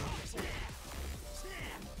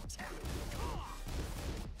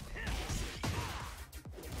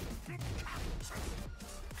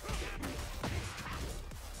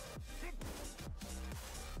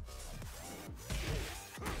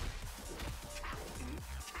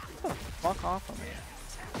 Fuck off of me.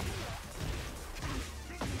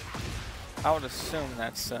 I would assume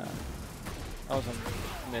that's that was a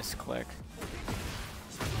misclick.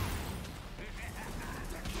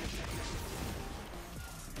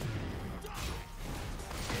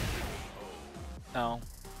 No.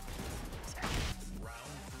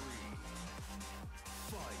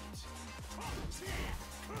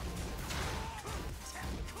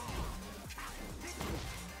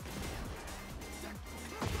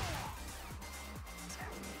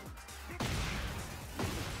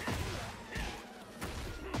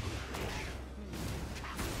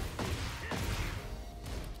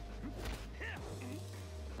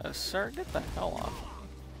 Sir, get the hell off.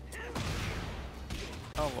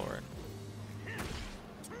 Oh lord.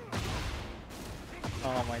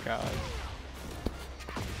 Oh my god.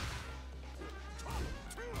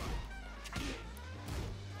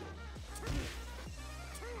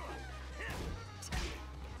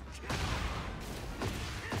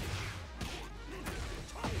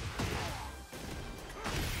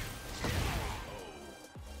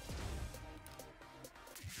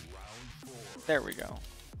 There we go.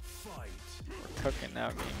 We're cooking now,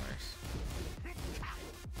 gamers.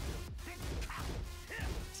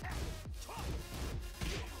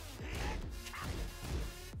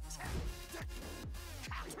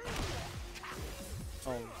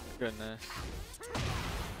 Oh goodness.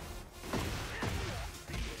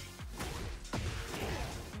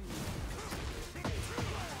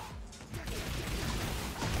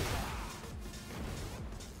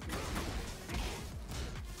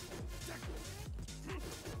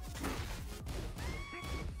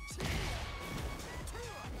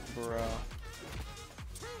 Bro.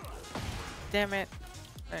 Damn it.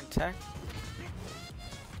 I didn't tech.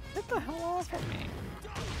 Get the hell off of me.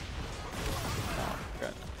 Oh,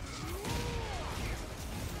 good.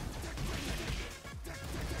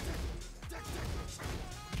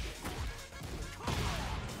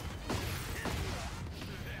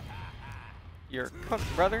 You're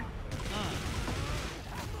cooked, brother.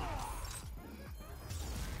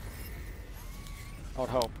 I would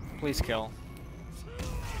hope. Please kill.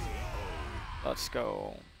 Let's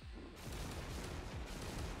go.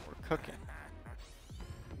 We're cooking.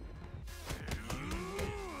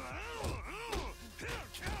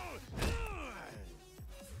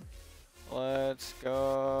 Let's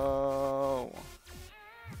go.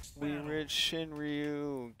 We rich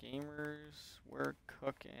Shinryu gamers. We're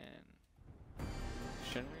cooking.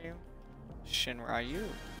 Shinryu? Shinryu.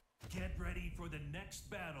 Get ready for the next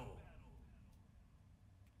battle.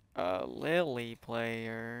 Lili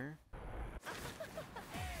player.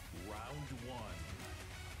 Round one.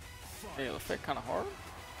 Hey, it'll fit kind of hard.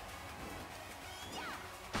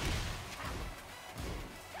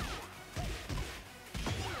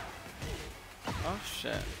 Oh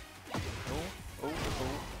shit. Oh, oh,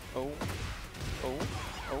 oh, oh,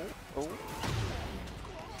 oh, oh.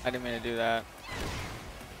 I didn't mean to do that.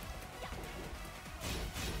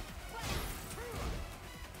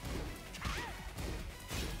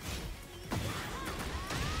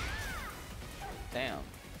 Damn.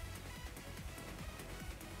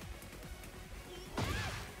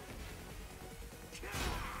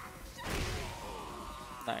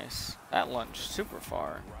 Nice. That lunged super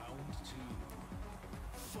far. Round two.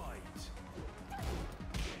 Fight.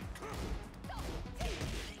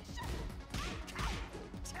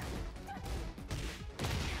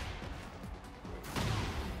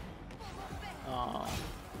 Oh.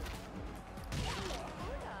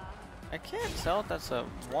 I can't tell if that's a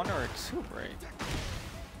 1 or a 2 break.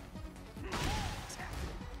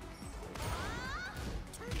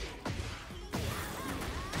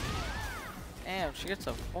 Damn, she gets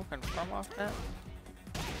a full confirm off that?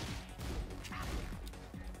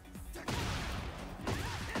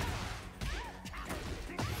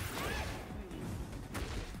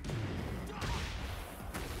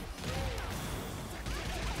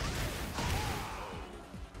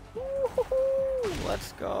 Woohoo!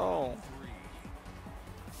 Let's go.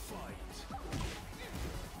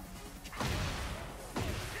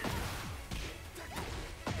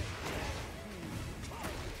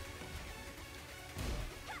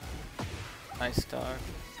 Nice dog.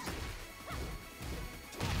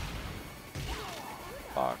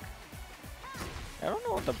 Fuck. I don't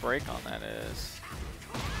know what the break on that is.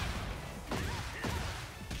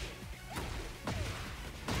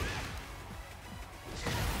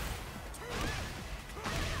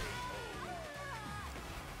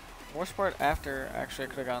 Worst part after, actually I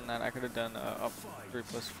could have gotten that, I could have done up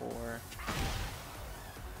 3+4.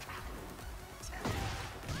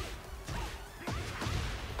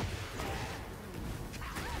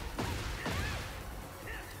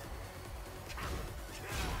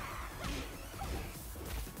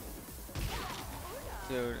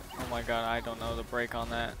 Dude, oh my god, I don't know the break on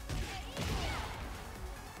that.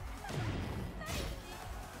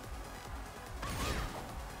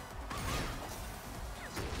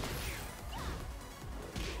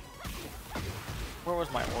 Where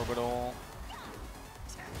was my orbital?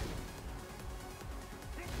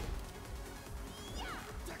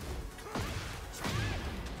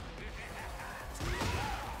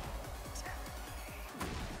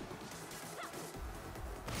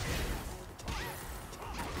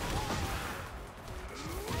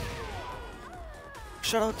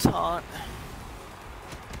 Shut up, taunt.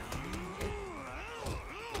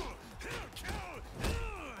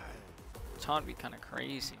 Taunt be kind of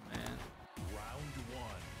crazy, man. Round one.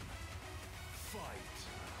 Fight.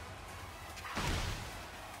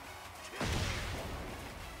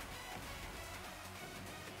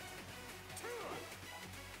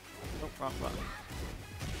 Oh, wrong button.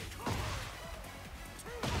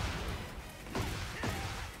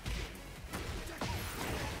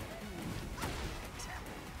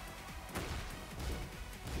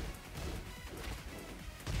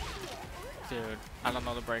 Dude, I don't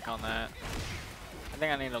know the break on that. I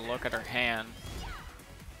think I need to look at her hand.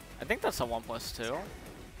 I think that's a 1+2.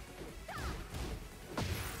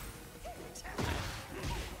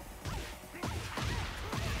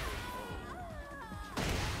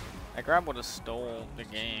 I grab would have stole the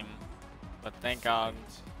game, but thank God,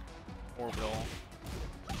 orbital.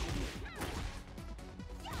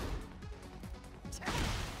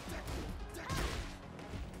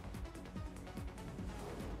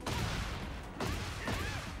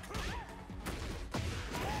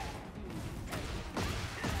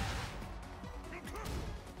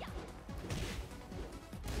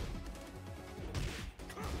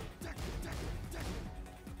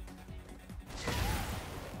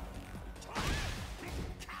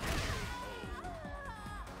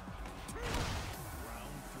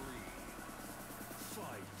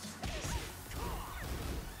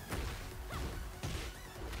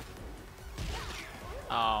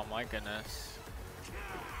 Oh my goodness.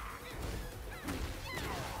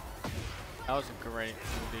 That was a great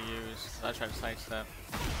move to use. I tried to sidestep.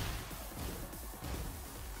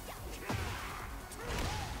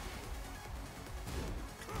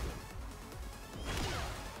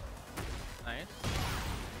 Nice.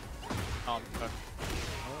 Oh, I'm cooked.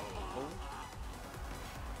 Oh, oh.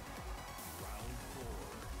 Round four.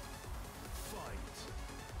 Fight.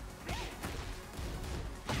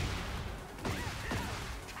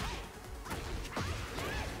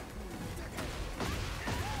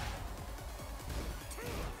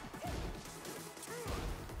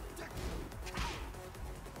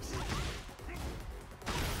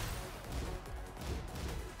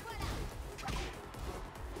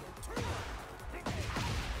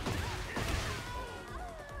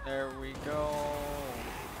 we go.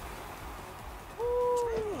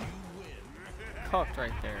 Woo! Cooked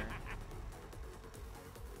right there.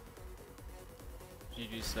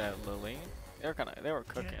 GG's that Lili. They were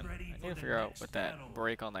cooking. I need to figure out what that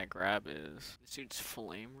break on that grab is. This dude's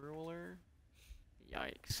flame ruler.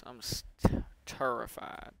 Yikes! I'm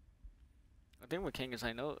terrified. The thing with King is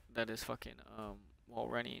I know that is fucking wall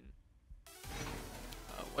running.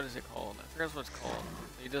 What is it called? I forget what it's called.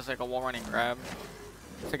 He does like a wall running grab.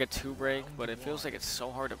 It's like a 2 break, but it feels like it's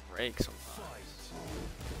so hard to break sometimes.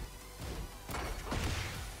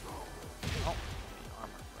 Oh, the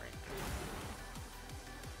armor break.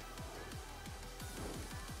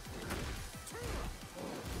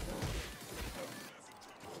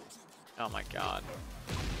 Oh my god.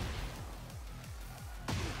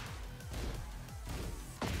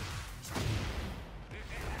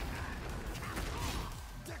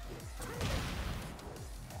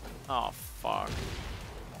 Oh fuck.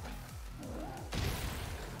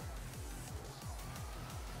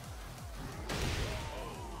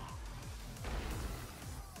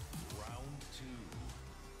 Round 2.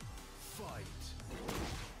 Fight.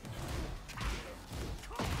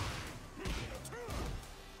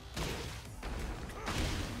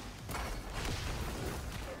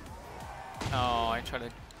 Oh, I tried to.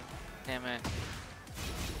 Damn it.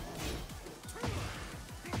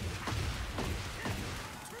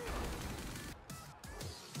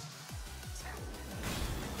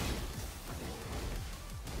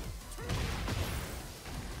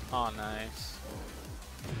 Oh, nice.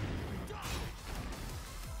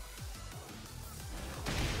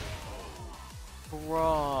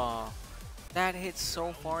 Bruh. That hits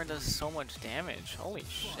so far and does so much damage. Holy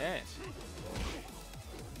shit.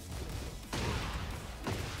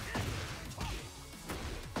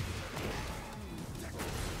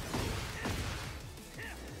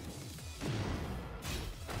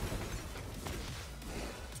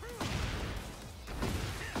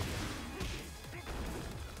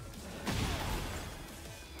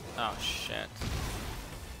 Oh shit.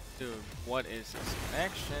 Dude, what is this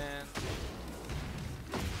connection?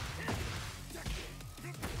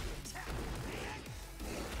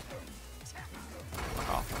 Fuck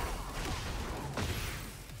off.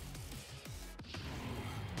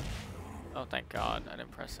 Oh, thank God, I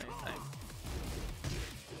didn't press anything.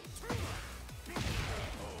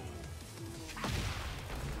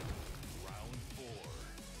 Round 4.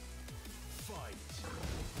 Fight.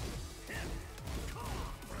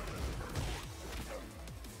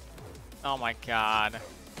 Oh my God.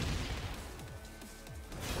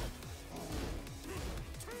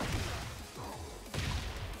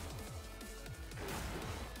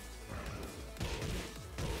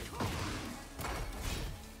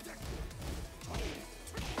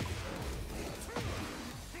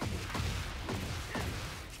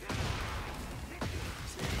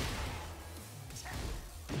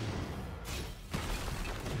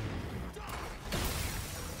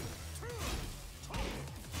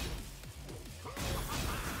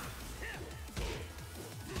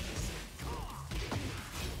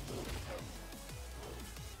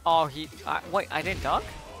 Oh, wait, I didn't duck?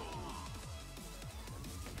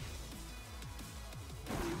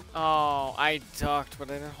 Oh, I ducked, but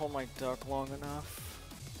I didn't hold my duck long enough.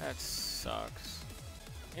 That sucks.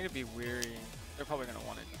 I need to be weary. They're probably gonna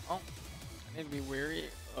want it. Oh, I need to be weary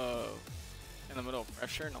of in the middle of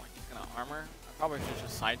pressure, and like he's gonna armor. I probably should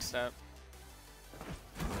just sidestep.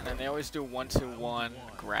 And then they always do 1-2-1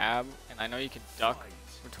 grab, and I know you can duck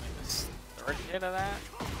between this third hit of that.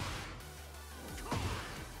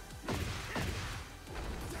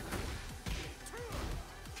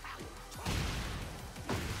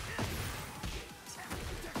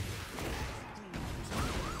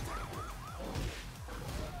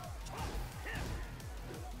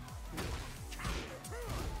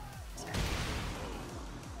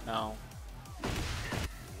 No.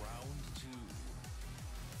 Round 2.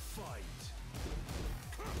 Fight.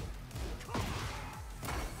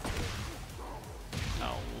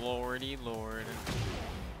 Oh, lordy lord.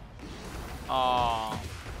 Oh.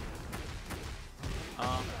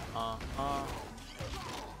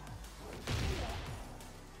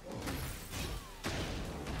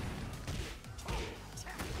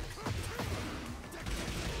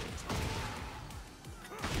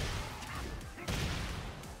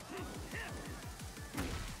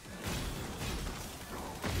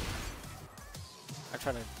 I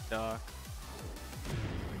try to duck.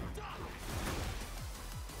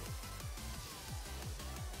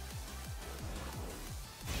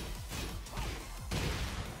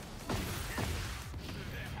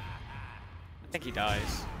 I think he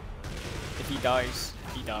dies. If he dies,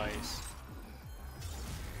 he dies.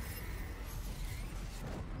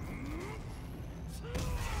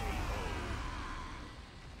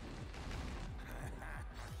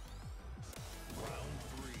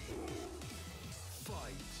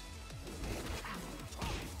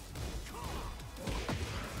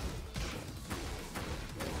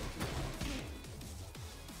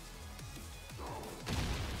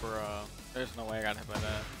 There's no way I got hit by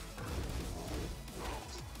that.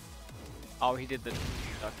 Oh, he did the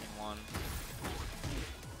ducking one.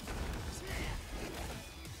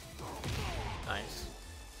 Nice.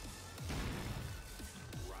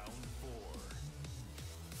 Round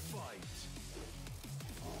 4. Fight.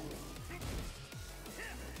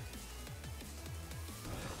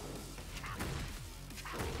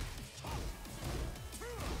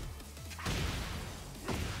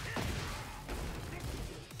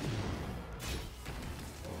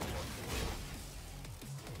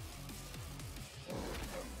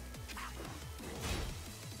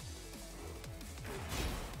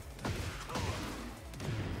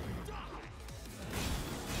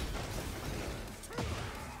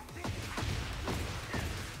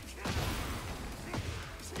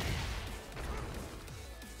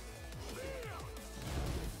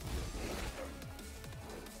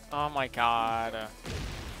 Oh my god.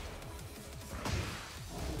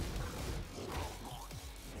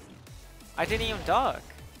 I didn't even duck.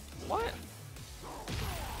 What?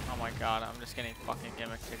 Oh my god, I'm just getting fucking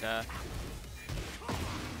gimmicked to death.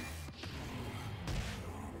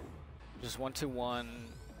 Just 1-2-1,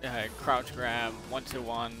 crouch grab,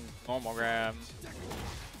 1-2-1, normal grab.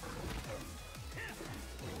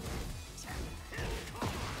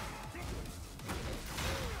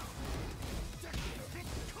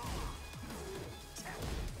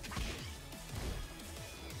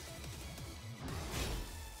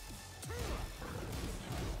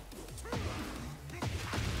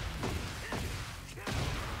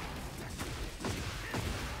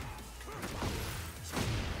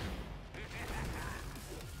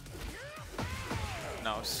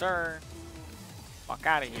 No, sir. Fuck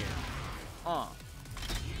out of here. Oh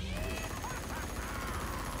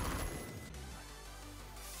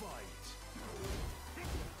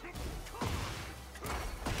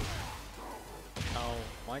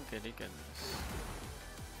my goody goodness.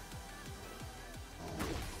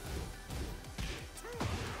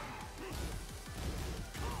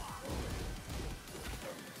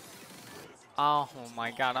 Oh my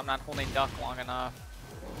god, I'm not holding duck long enough.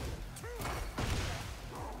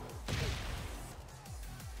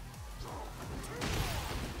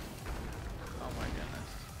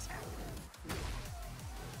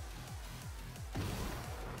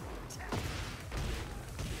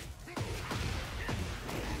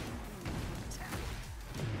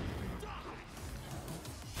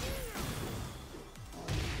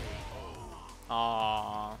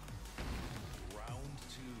 Aww. Round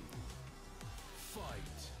 2.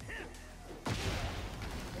 Fight.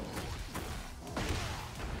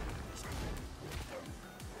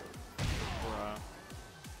 Bruh.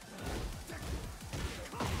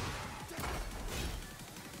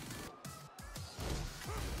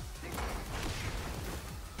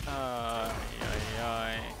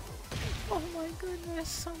 Oh my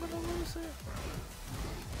goodness, I'm gonna lose it.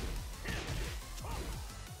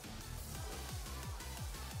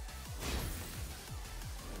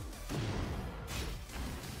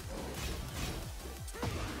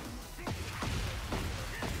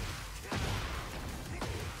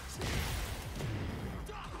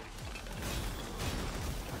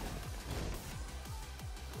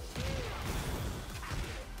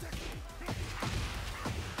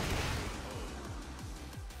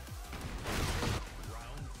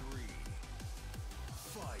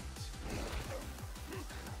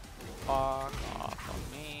 Fuck off of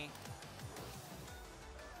me.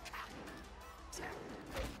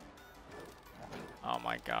 Oh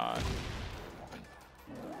my god.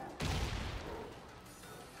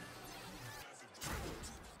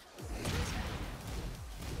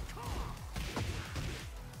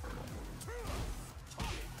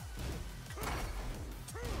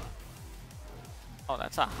 Oh,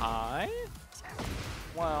 that's a high?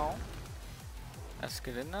 Well, that's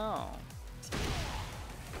good to know.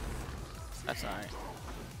 That's alright.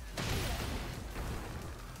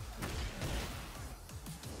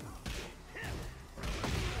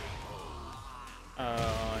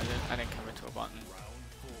 I didn't come into a button. Round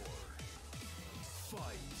 4.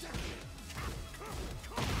 Fight.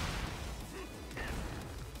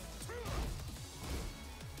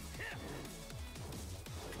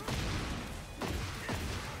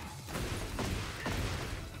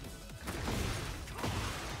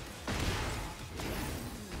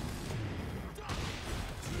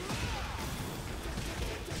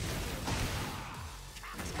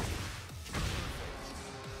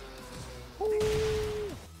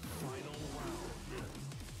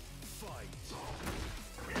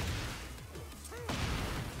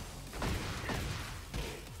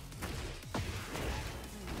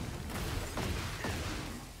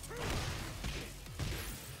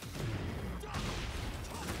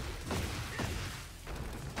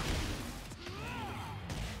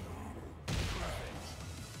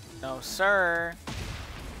 No, sir.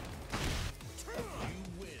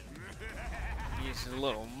 These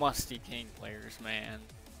little musty king players, man.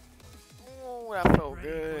 Oh, that felt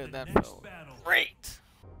good. That felt great.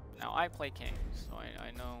 Now, I play king, so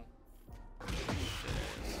I know what shit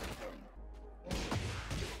is.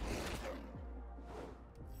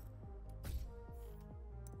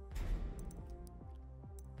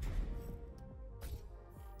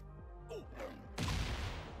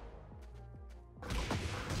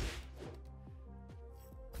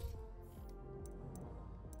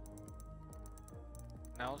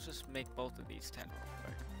 Now let's just make both of these 10 real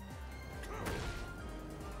quick.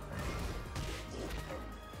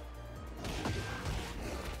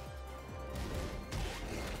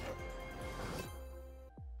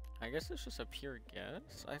 I guess it's just a pure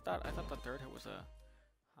guess. I thought the third hit was a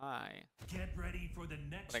high. Get ready for the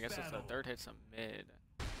next But I guess it's battle. the third hit's a mid.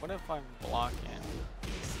 What if I'm blocking?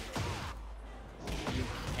 You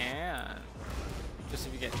can. Just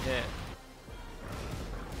if you get hit.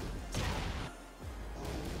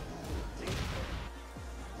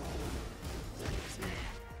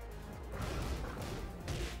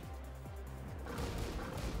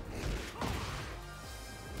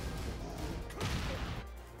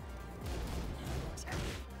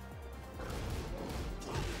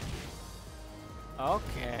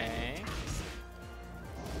 Okay.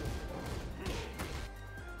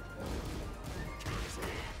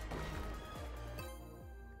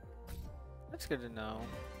 That's good to know.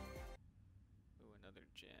 Ooh, another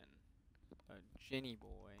Jin. A Jinny boy.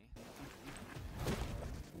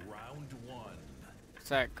 Round one. Is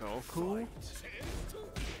that Goku?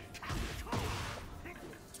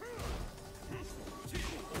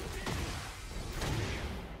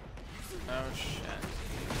 Oh shit.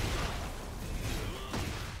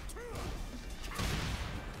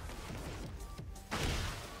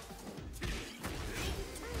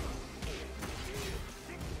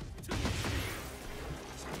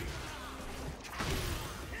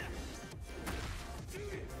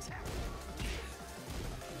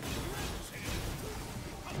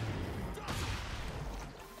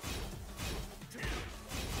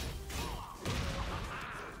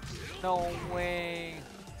 No way.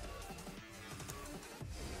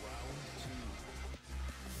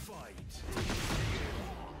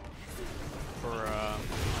 Bruh.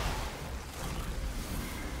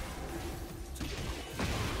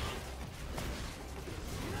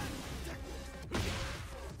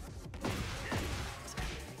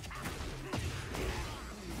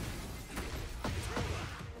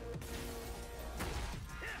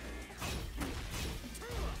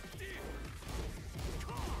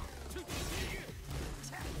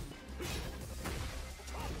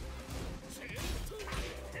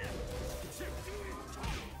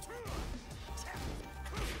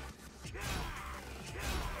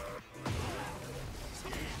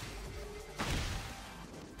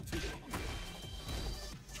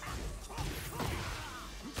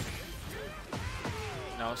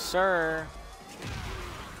 No, sir.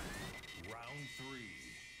 Round three.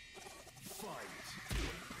 Fight.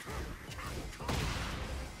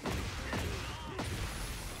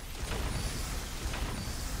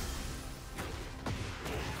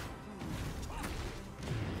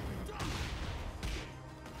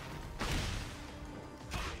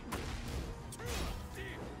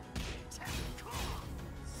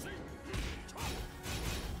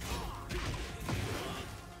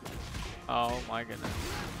 Oh my goodness.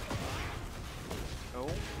 Oh.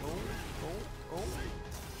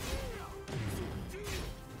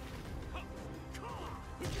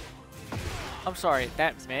 I'm sorry,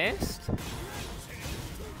 that missed?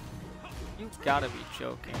 You gotta be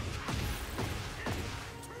joking.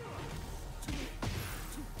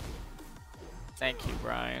 Thank you,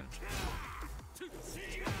 Bryan.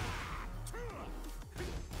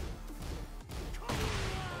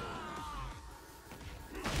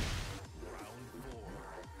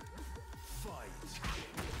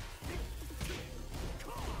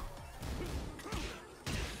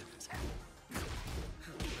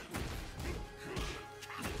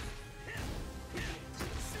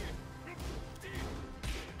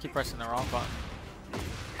 Keep pressing the wrong button.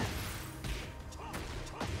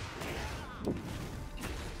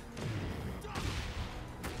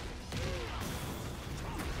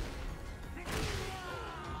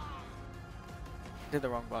 Did the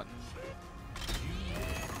wrong button.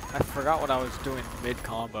 I forgot what I was doing mid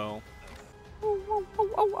combo. Round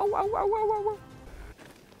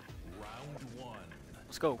one.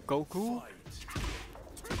 Let's go, Goku. Fight.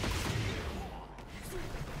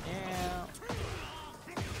 Yeah.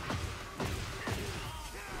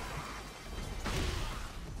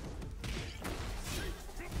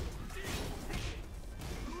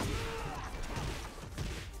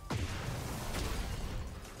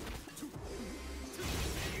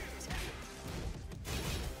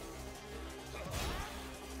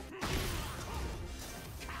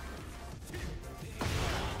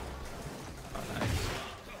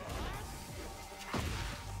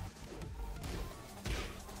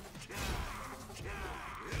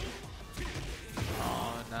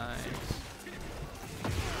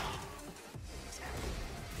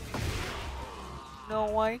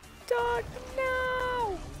 No, I don't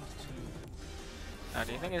know. Now,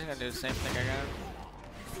 do you think he's gonna do the same thing again?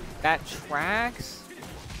 That tracks?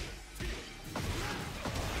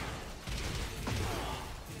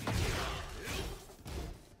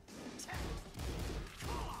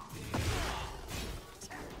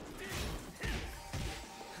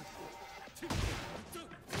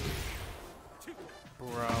 Bro,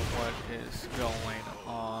 what is going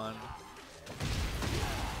on?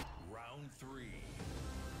 Round 3.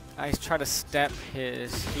 I try to step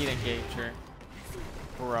his heat engager.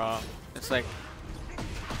 Bruh. It's like...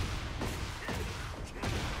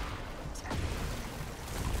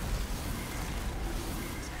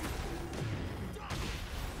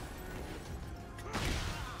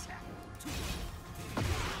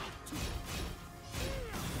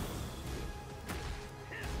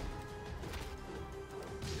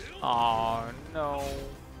 Oh no.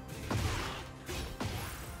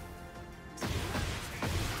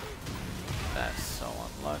 That's so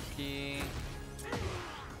unlucky.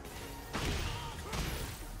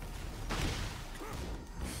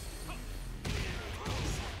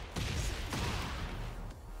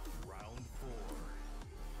 Round 4.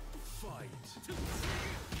 Fight.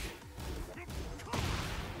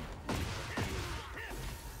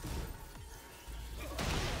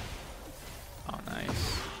 Oh,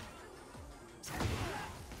 nice.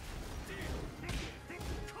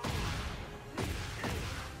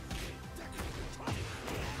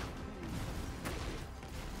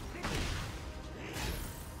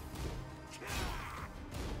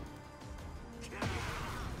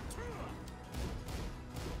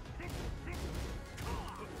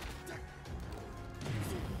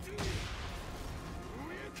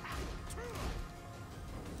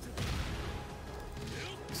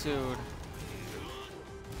 Dude.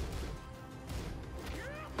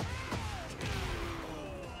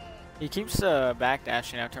 He keeps back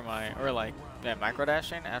dashing after my, or like, yeah, micro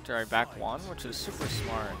dashing after I back one, which is super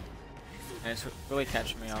smart. And it's really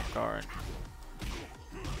catching me off guard.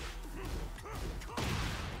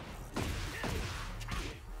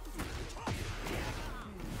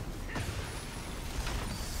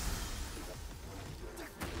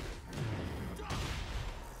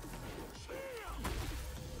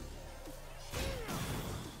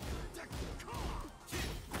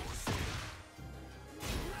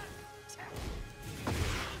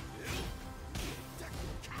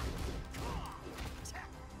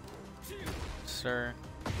 Sir.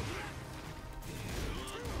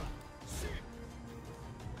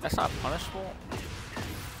 That's not punishable.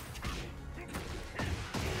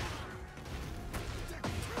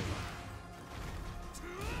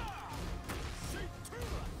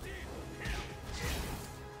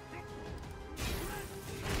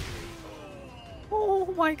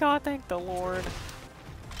 Oh my god, thank the Lord.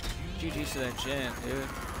 GG's to that Jin, dude.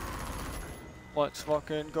 Let's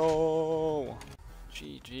fucking go.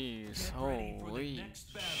 GG's, holy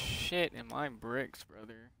shit, am I bricks,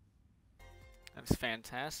 brother. That is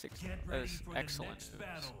fantastic. That is excellent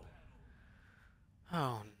news.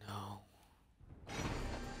 Oh no.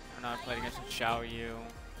 I've not played against Xiaoyu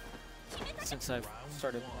since I've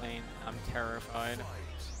started playing. I'm terrified.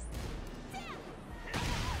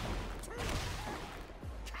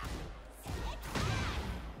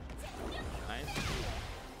 Nice.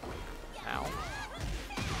 Ow.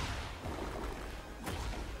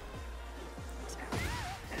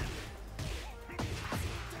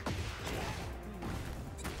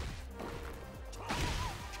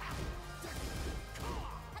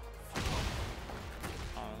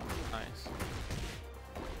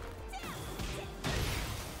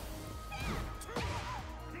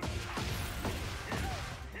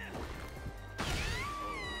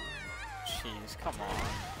 Jeez, come on.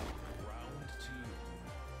 Round 2.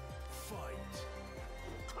 Fight.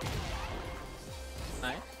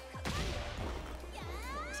 Nice.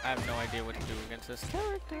 I have no idea what to do against this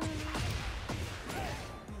character.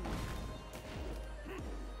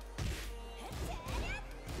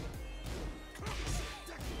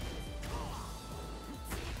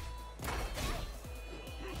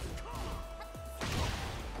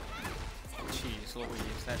 Jeez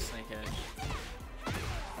Louise, that snake edge.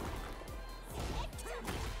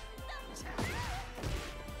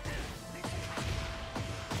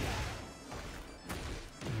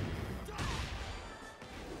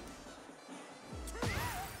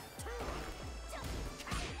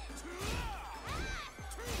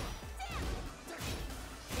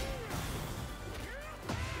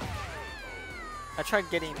 I tried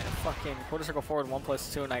getting a fucking quarter circle forward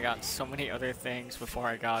 1+2 and I got so many other things before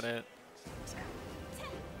I got it.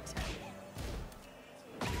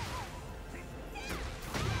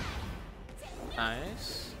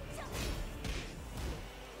 Nice.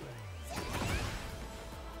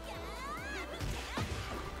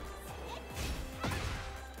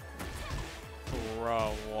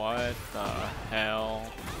 Bro, what the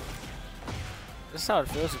hell? This is how it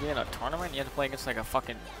feels to be in a tournament? You have to play against like a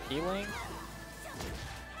fucking healing?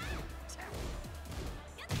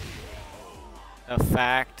 The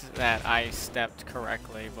fact that I stepped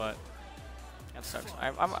correctly, but that sucks. I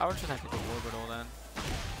would just have to do orbital then.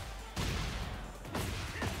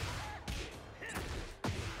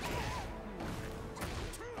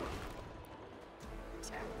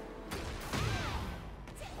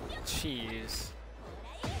 Jeez.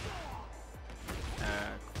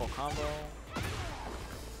 Cool combo.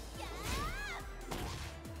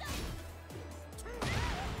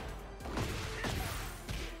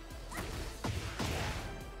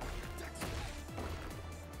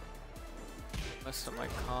 Messed up my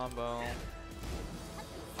combo.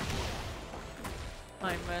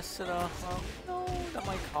 I messed it up. Oh no, that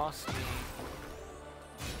might cost me.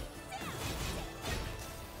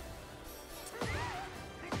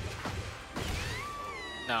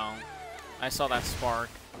 No. I saw that spark.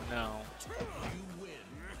 No.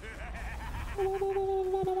 I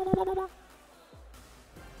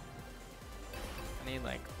need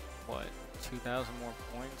like, what, 2,000 more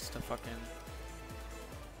points to fucking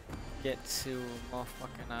get to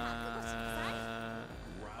motherfucking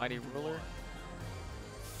Mighty Ruler.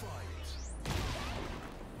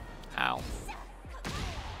 Ow.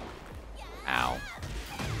 Ow.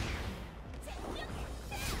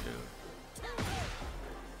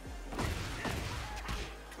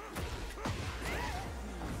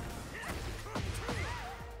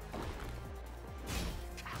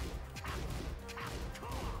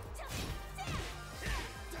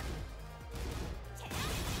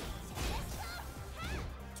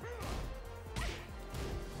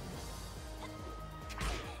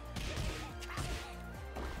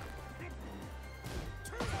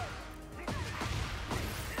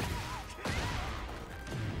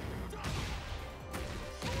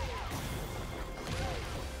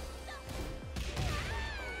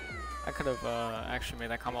 I could have actually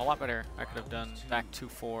made that combo a lot better. I could have done back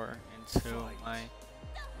 2-4 into my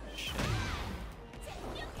shit.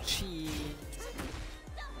 Cheese.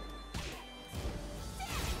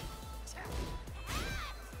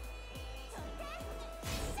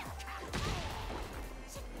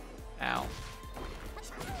 Ow.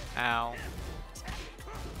 Ow.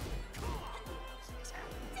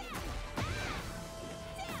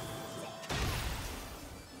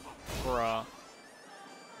 Bruh.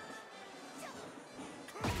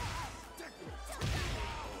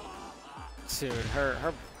 Dude,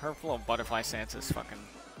 her little butterfly stance is fucking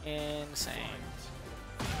insane.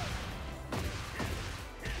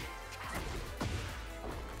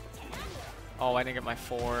 Oh, I didn't get my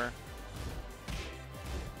 4.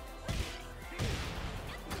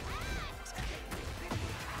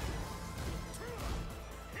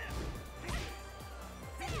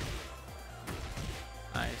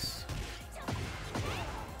 Nice.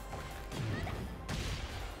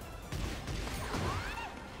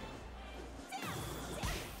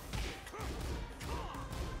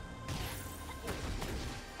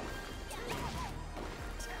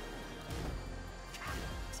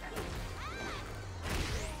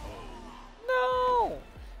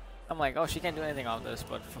 I'm like, oh, she can't do anything on this,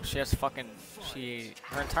 but she has fucking,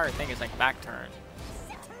 her entire thing is like back turn.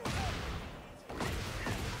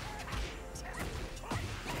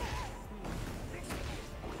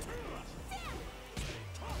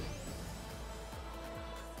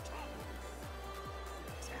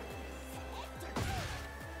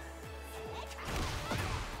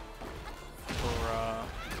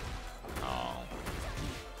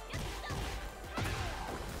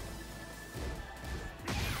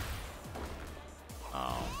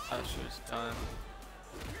 She was done.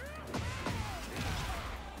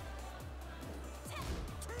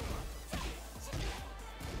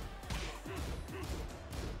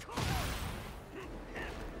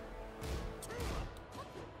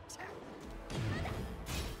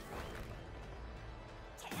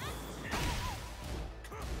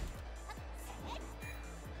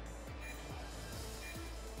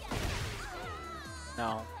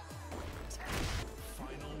 No.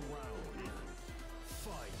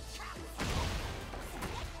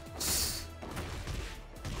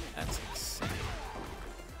 That's insane.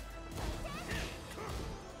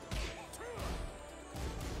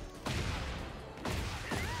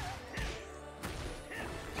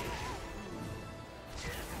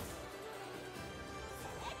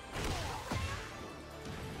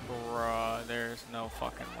 Bruh, there's no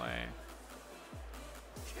fucking way.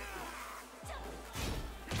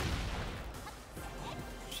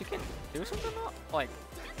 She can do something like.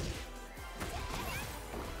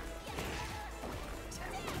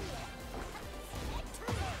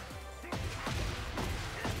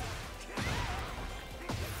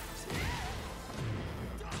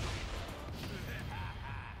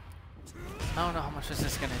 I don't know how much this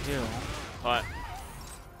is gonna do, but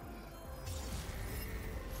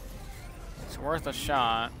it's worth a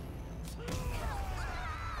shot.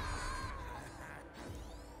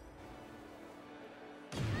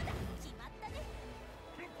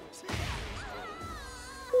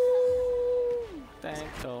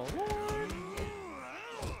 Thank the Lord.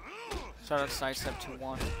 Start a sidestep to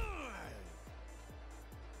 1. Oh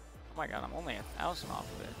my god, I'm only 1,000 off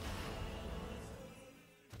of it.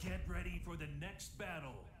 Get ready for the next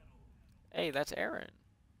battle. Hey, that's Aaron.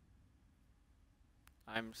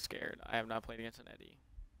 I'm scared. I have not played against an Eddy.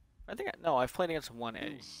 I think no, I've played against one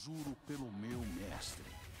Eddy. Juro pelo meu mestre,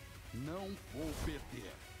 não vou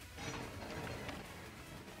perder.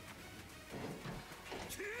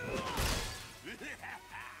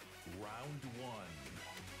 Round 1.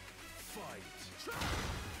 Fight.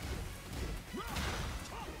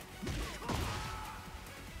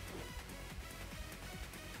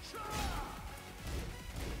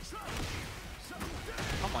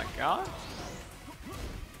 Oh my god.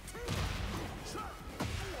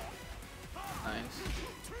 Nice.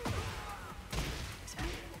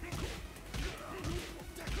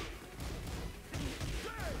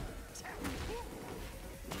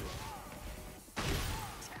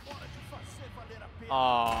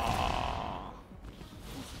 Aww.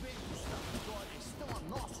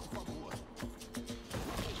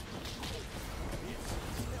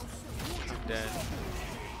 I'm dead.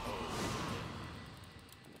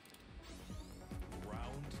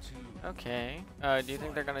 Okay. Do you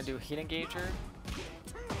think they're gonna do heat engager?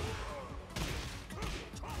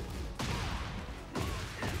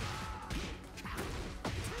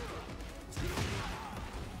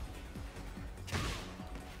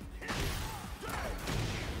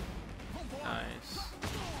 Nice.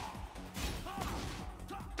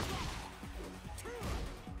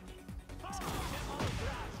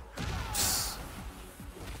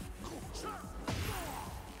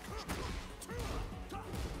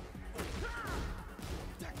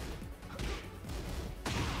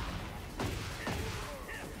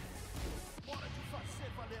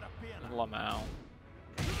 Lamau.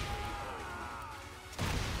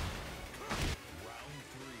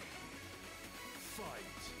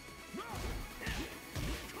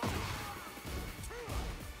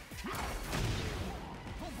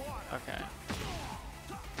 Okay.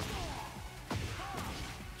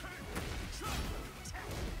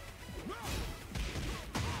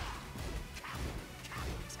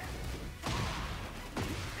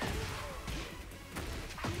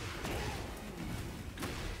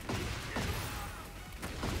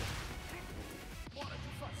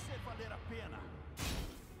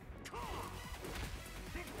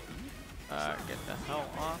 Get the hell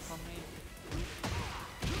off of me.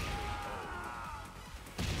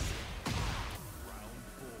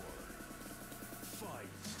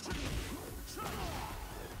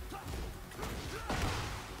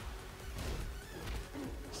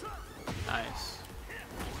 Nice.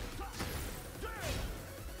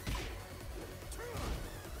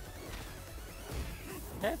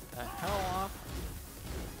 Get the hell off.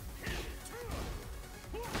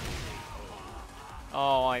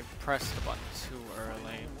 Oh, I pressed the button too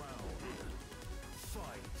early.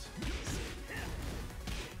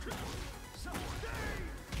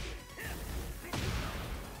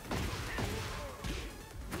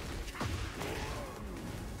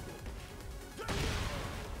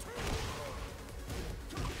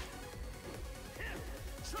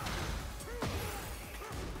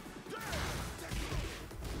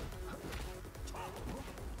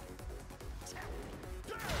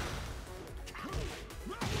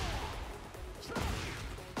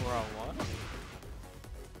 What?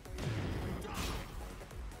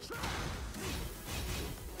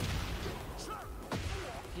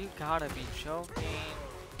 You gotta be joking.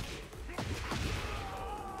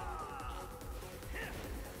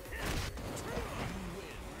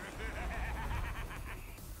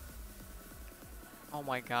 Oh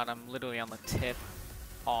my god, I'm literally on the tip.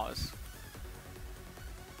 Pause.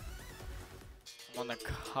 I'm on the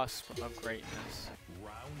cusp of greatness.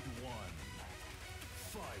 Round 1.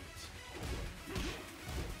 Fight.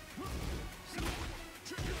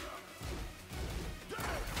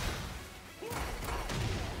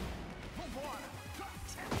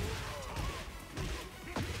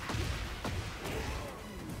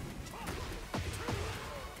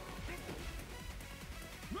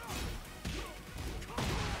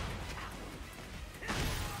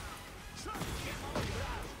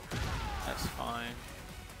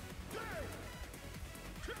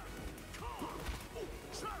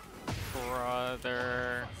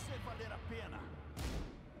 brother.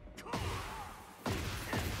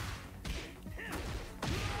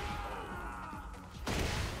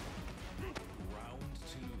 Round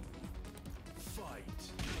 2. Fight.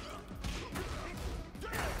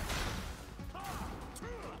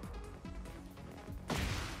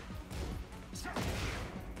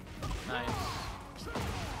 Nice.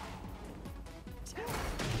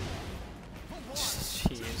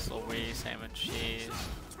 Cheese, Louise, ham and cheese.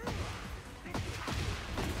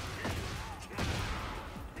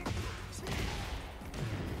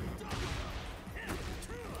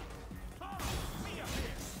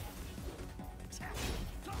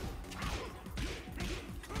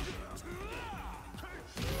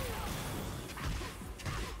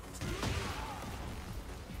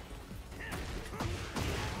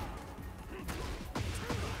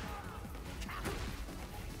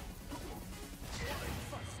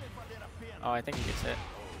 Oh, I think he gets it.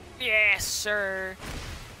 Yes, sir.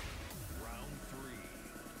 Round 3.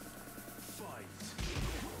 Fight.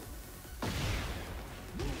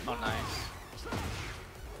 Oh, nice.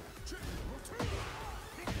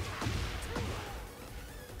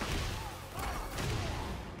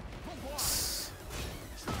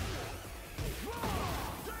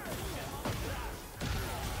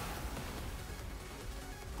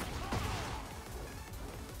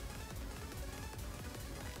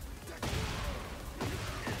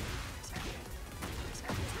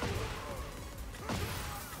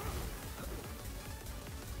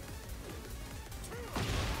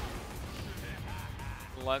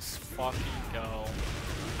 Let's fucking go.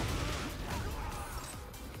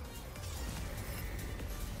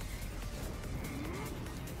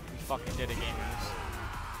 We fucking did it, gamers.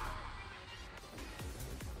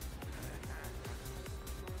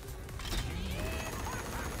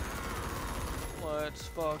 Let's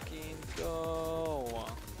fucking go.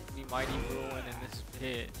 We mighty ruin in this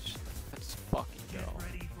bitch. Let's fucking Get go.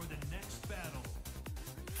 ready for the next battle.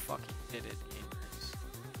 Fucking did it, gamers.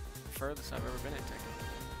 Furthest I've ever been in Tekken.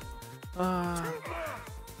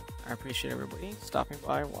 I appreciate everybody stopping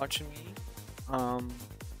by, watching me. I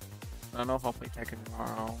don't know if I'll play Tekken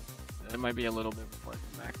tomorrow. It might be a little bit before I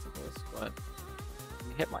come back to this, but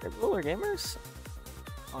we hit my ruler, gamers,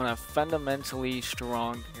 on a fundamentally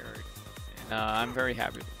strong character, and I'm very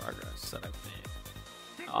happy with the progress that I've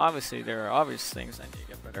made. Now, obviously, there are obvious things I need to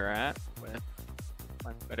get better at, with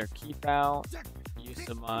my better keep out, use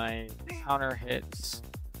of my counter hits,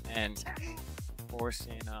 and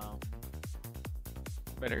forcing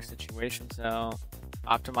better situations out,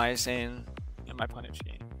 optimizing in my punish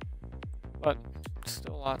game. But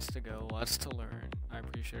still lots to go, lots to learn. I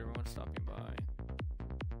appreciate everyone stopping by.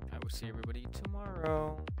 I will see everybody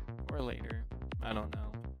tomorrow or later. I don't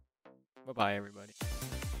know. Bye bye, everybody.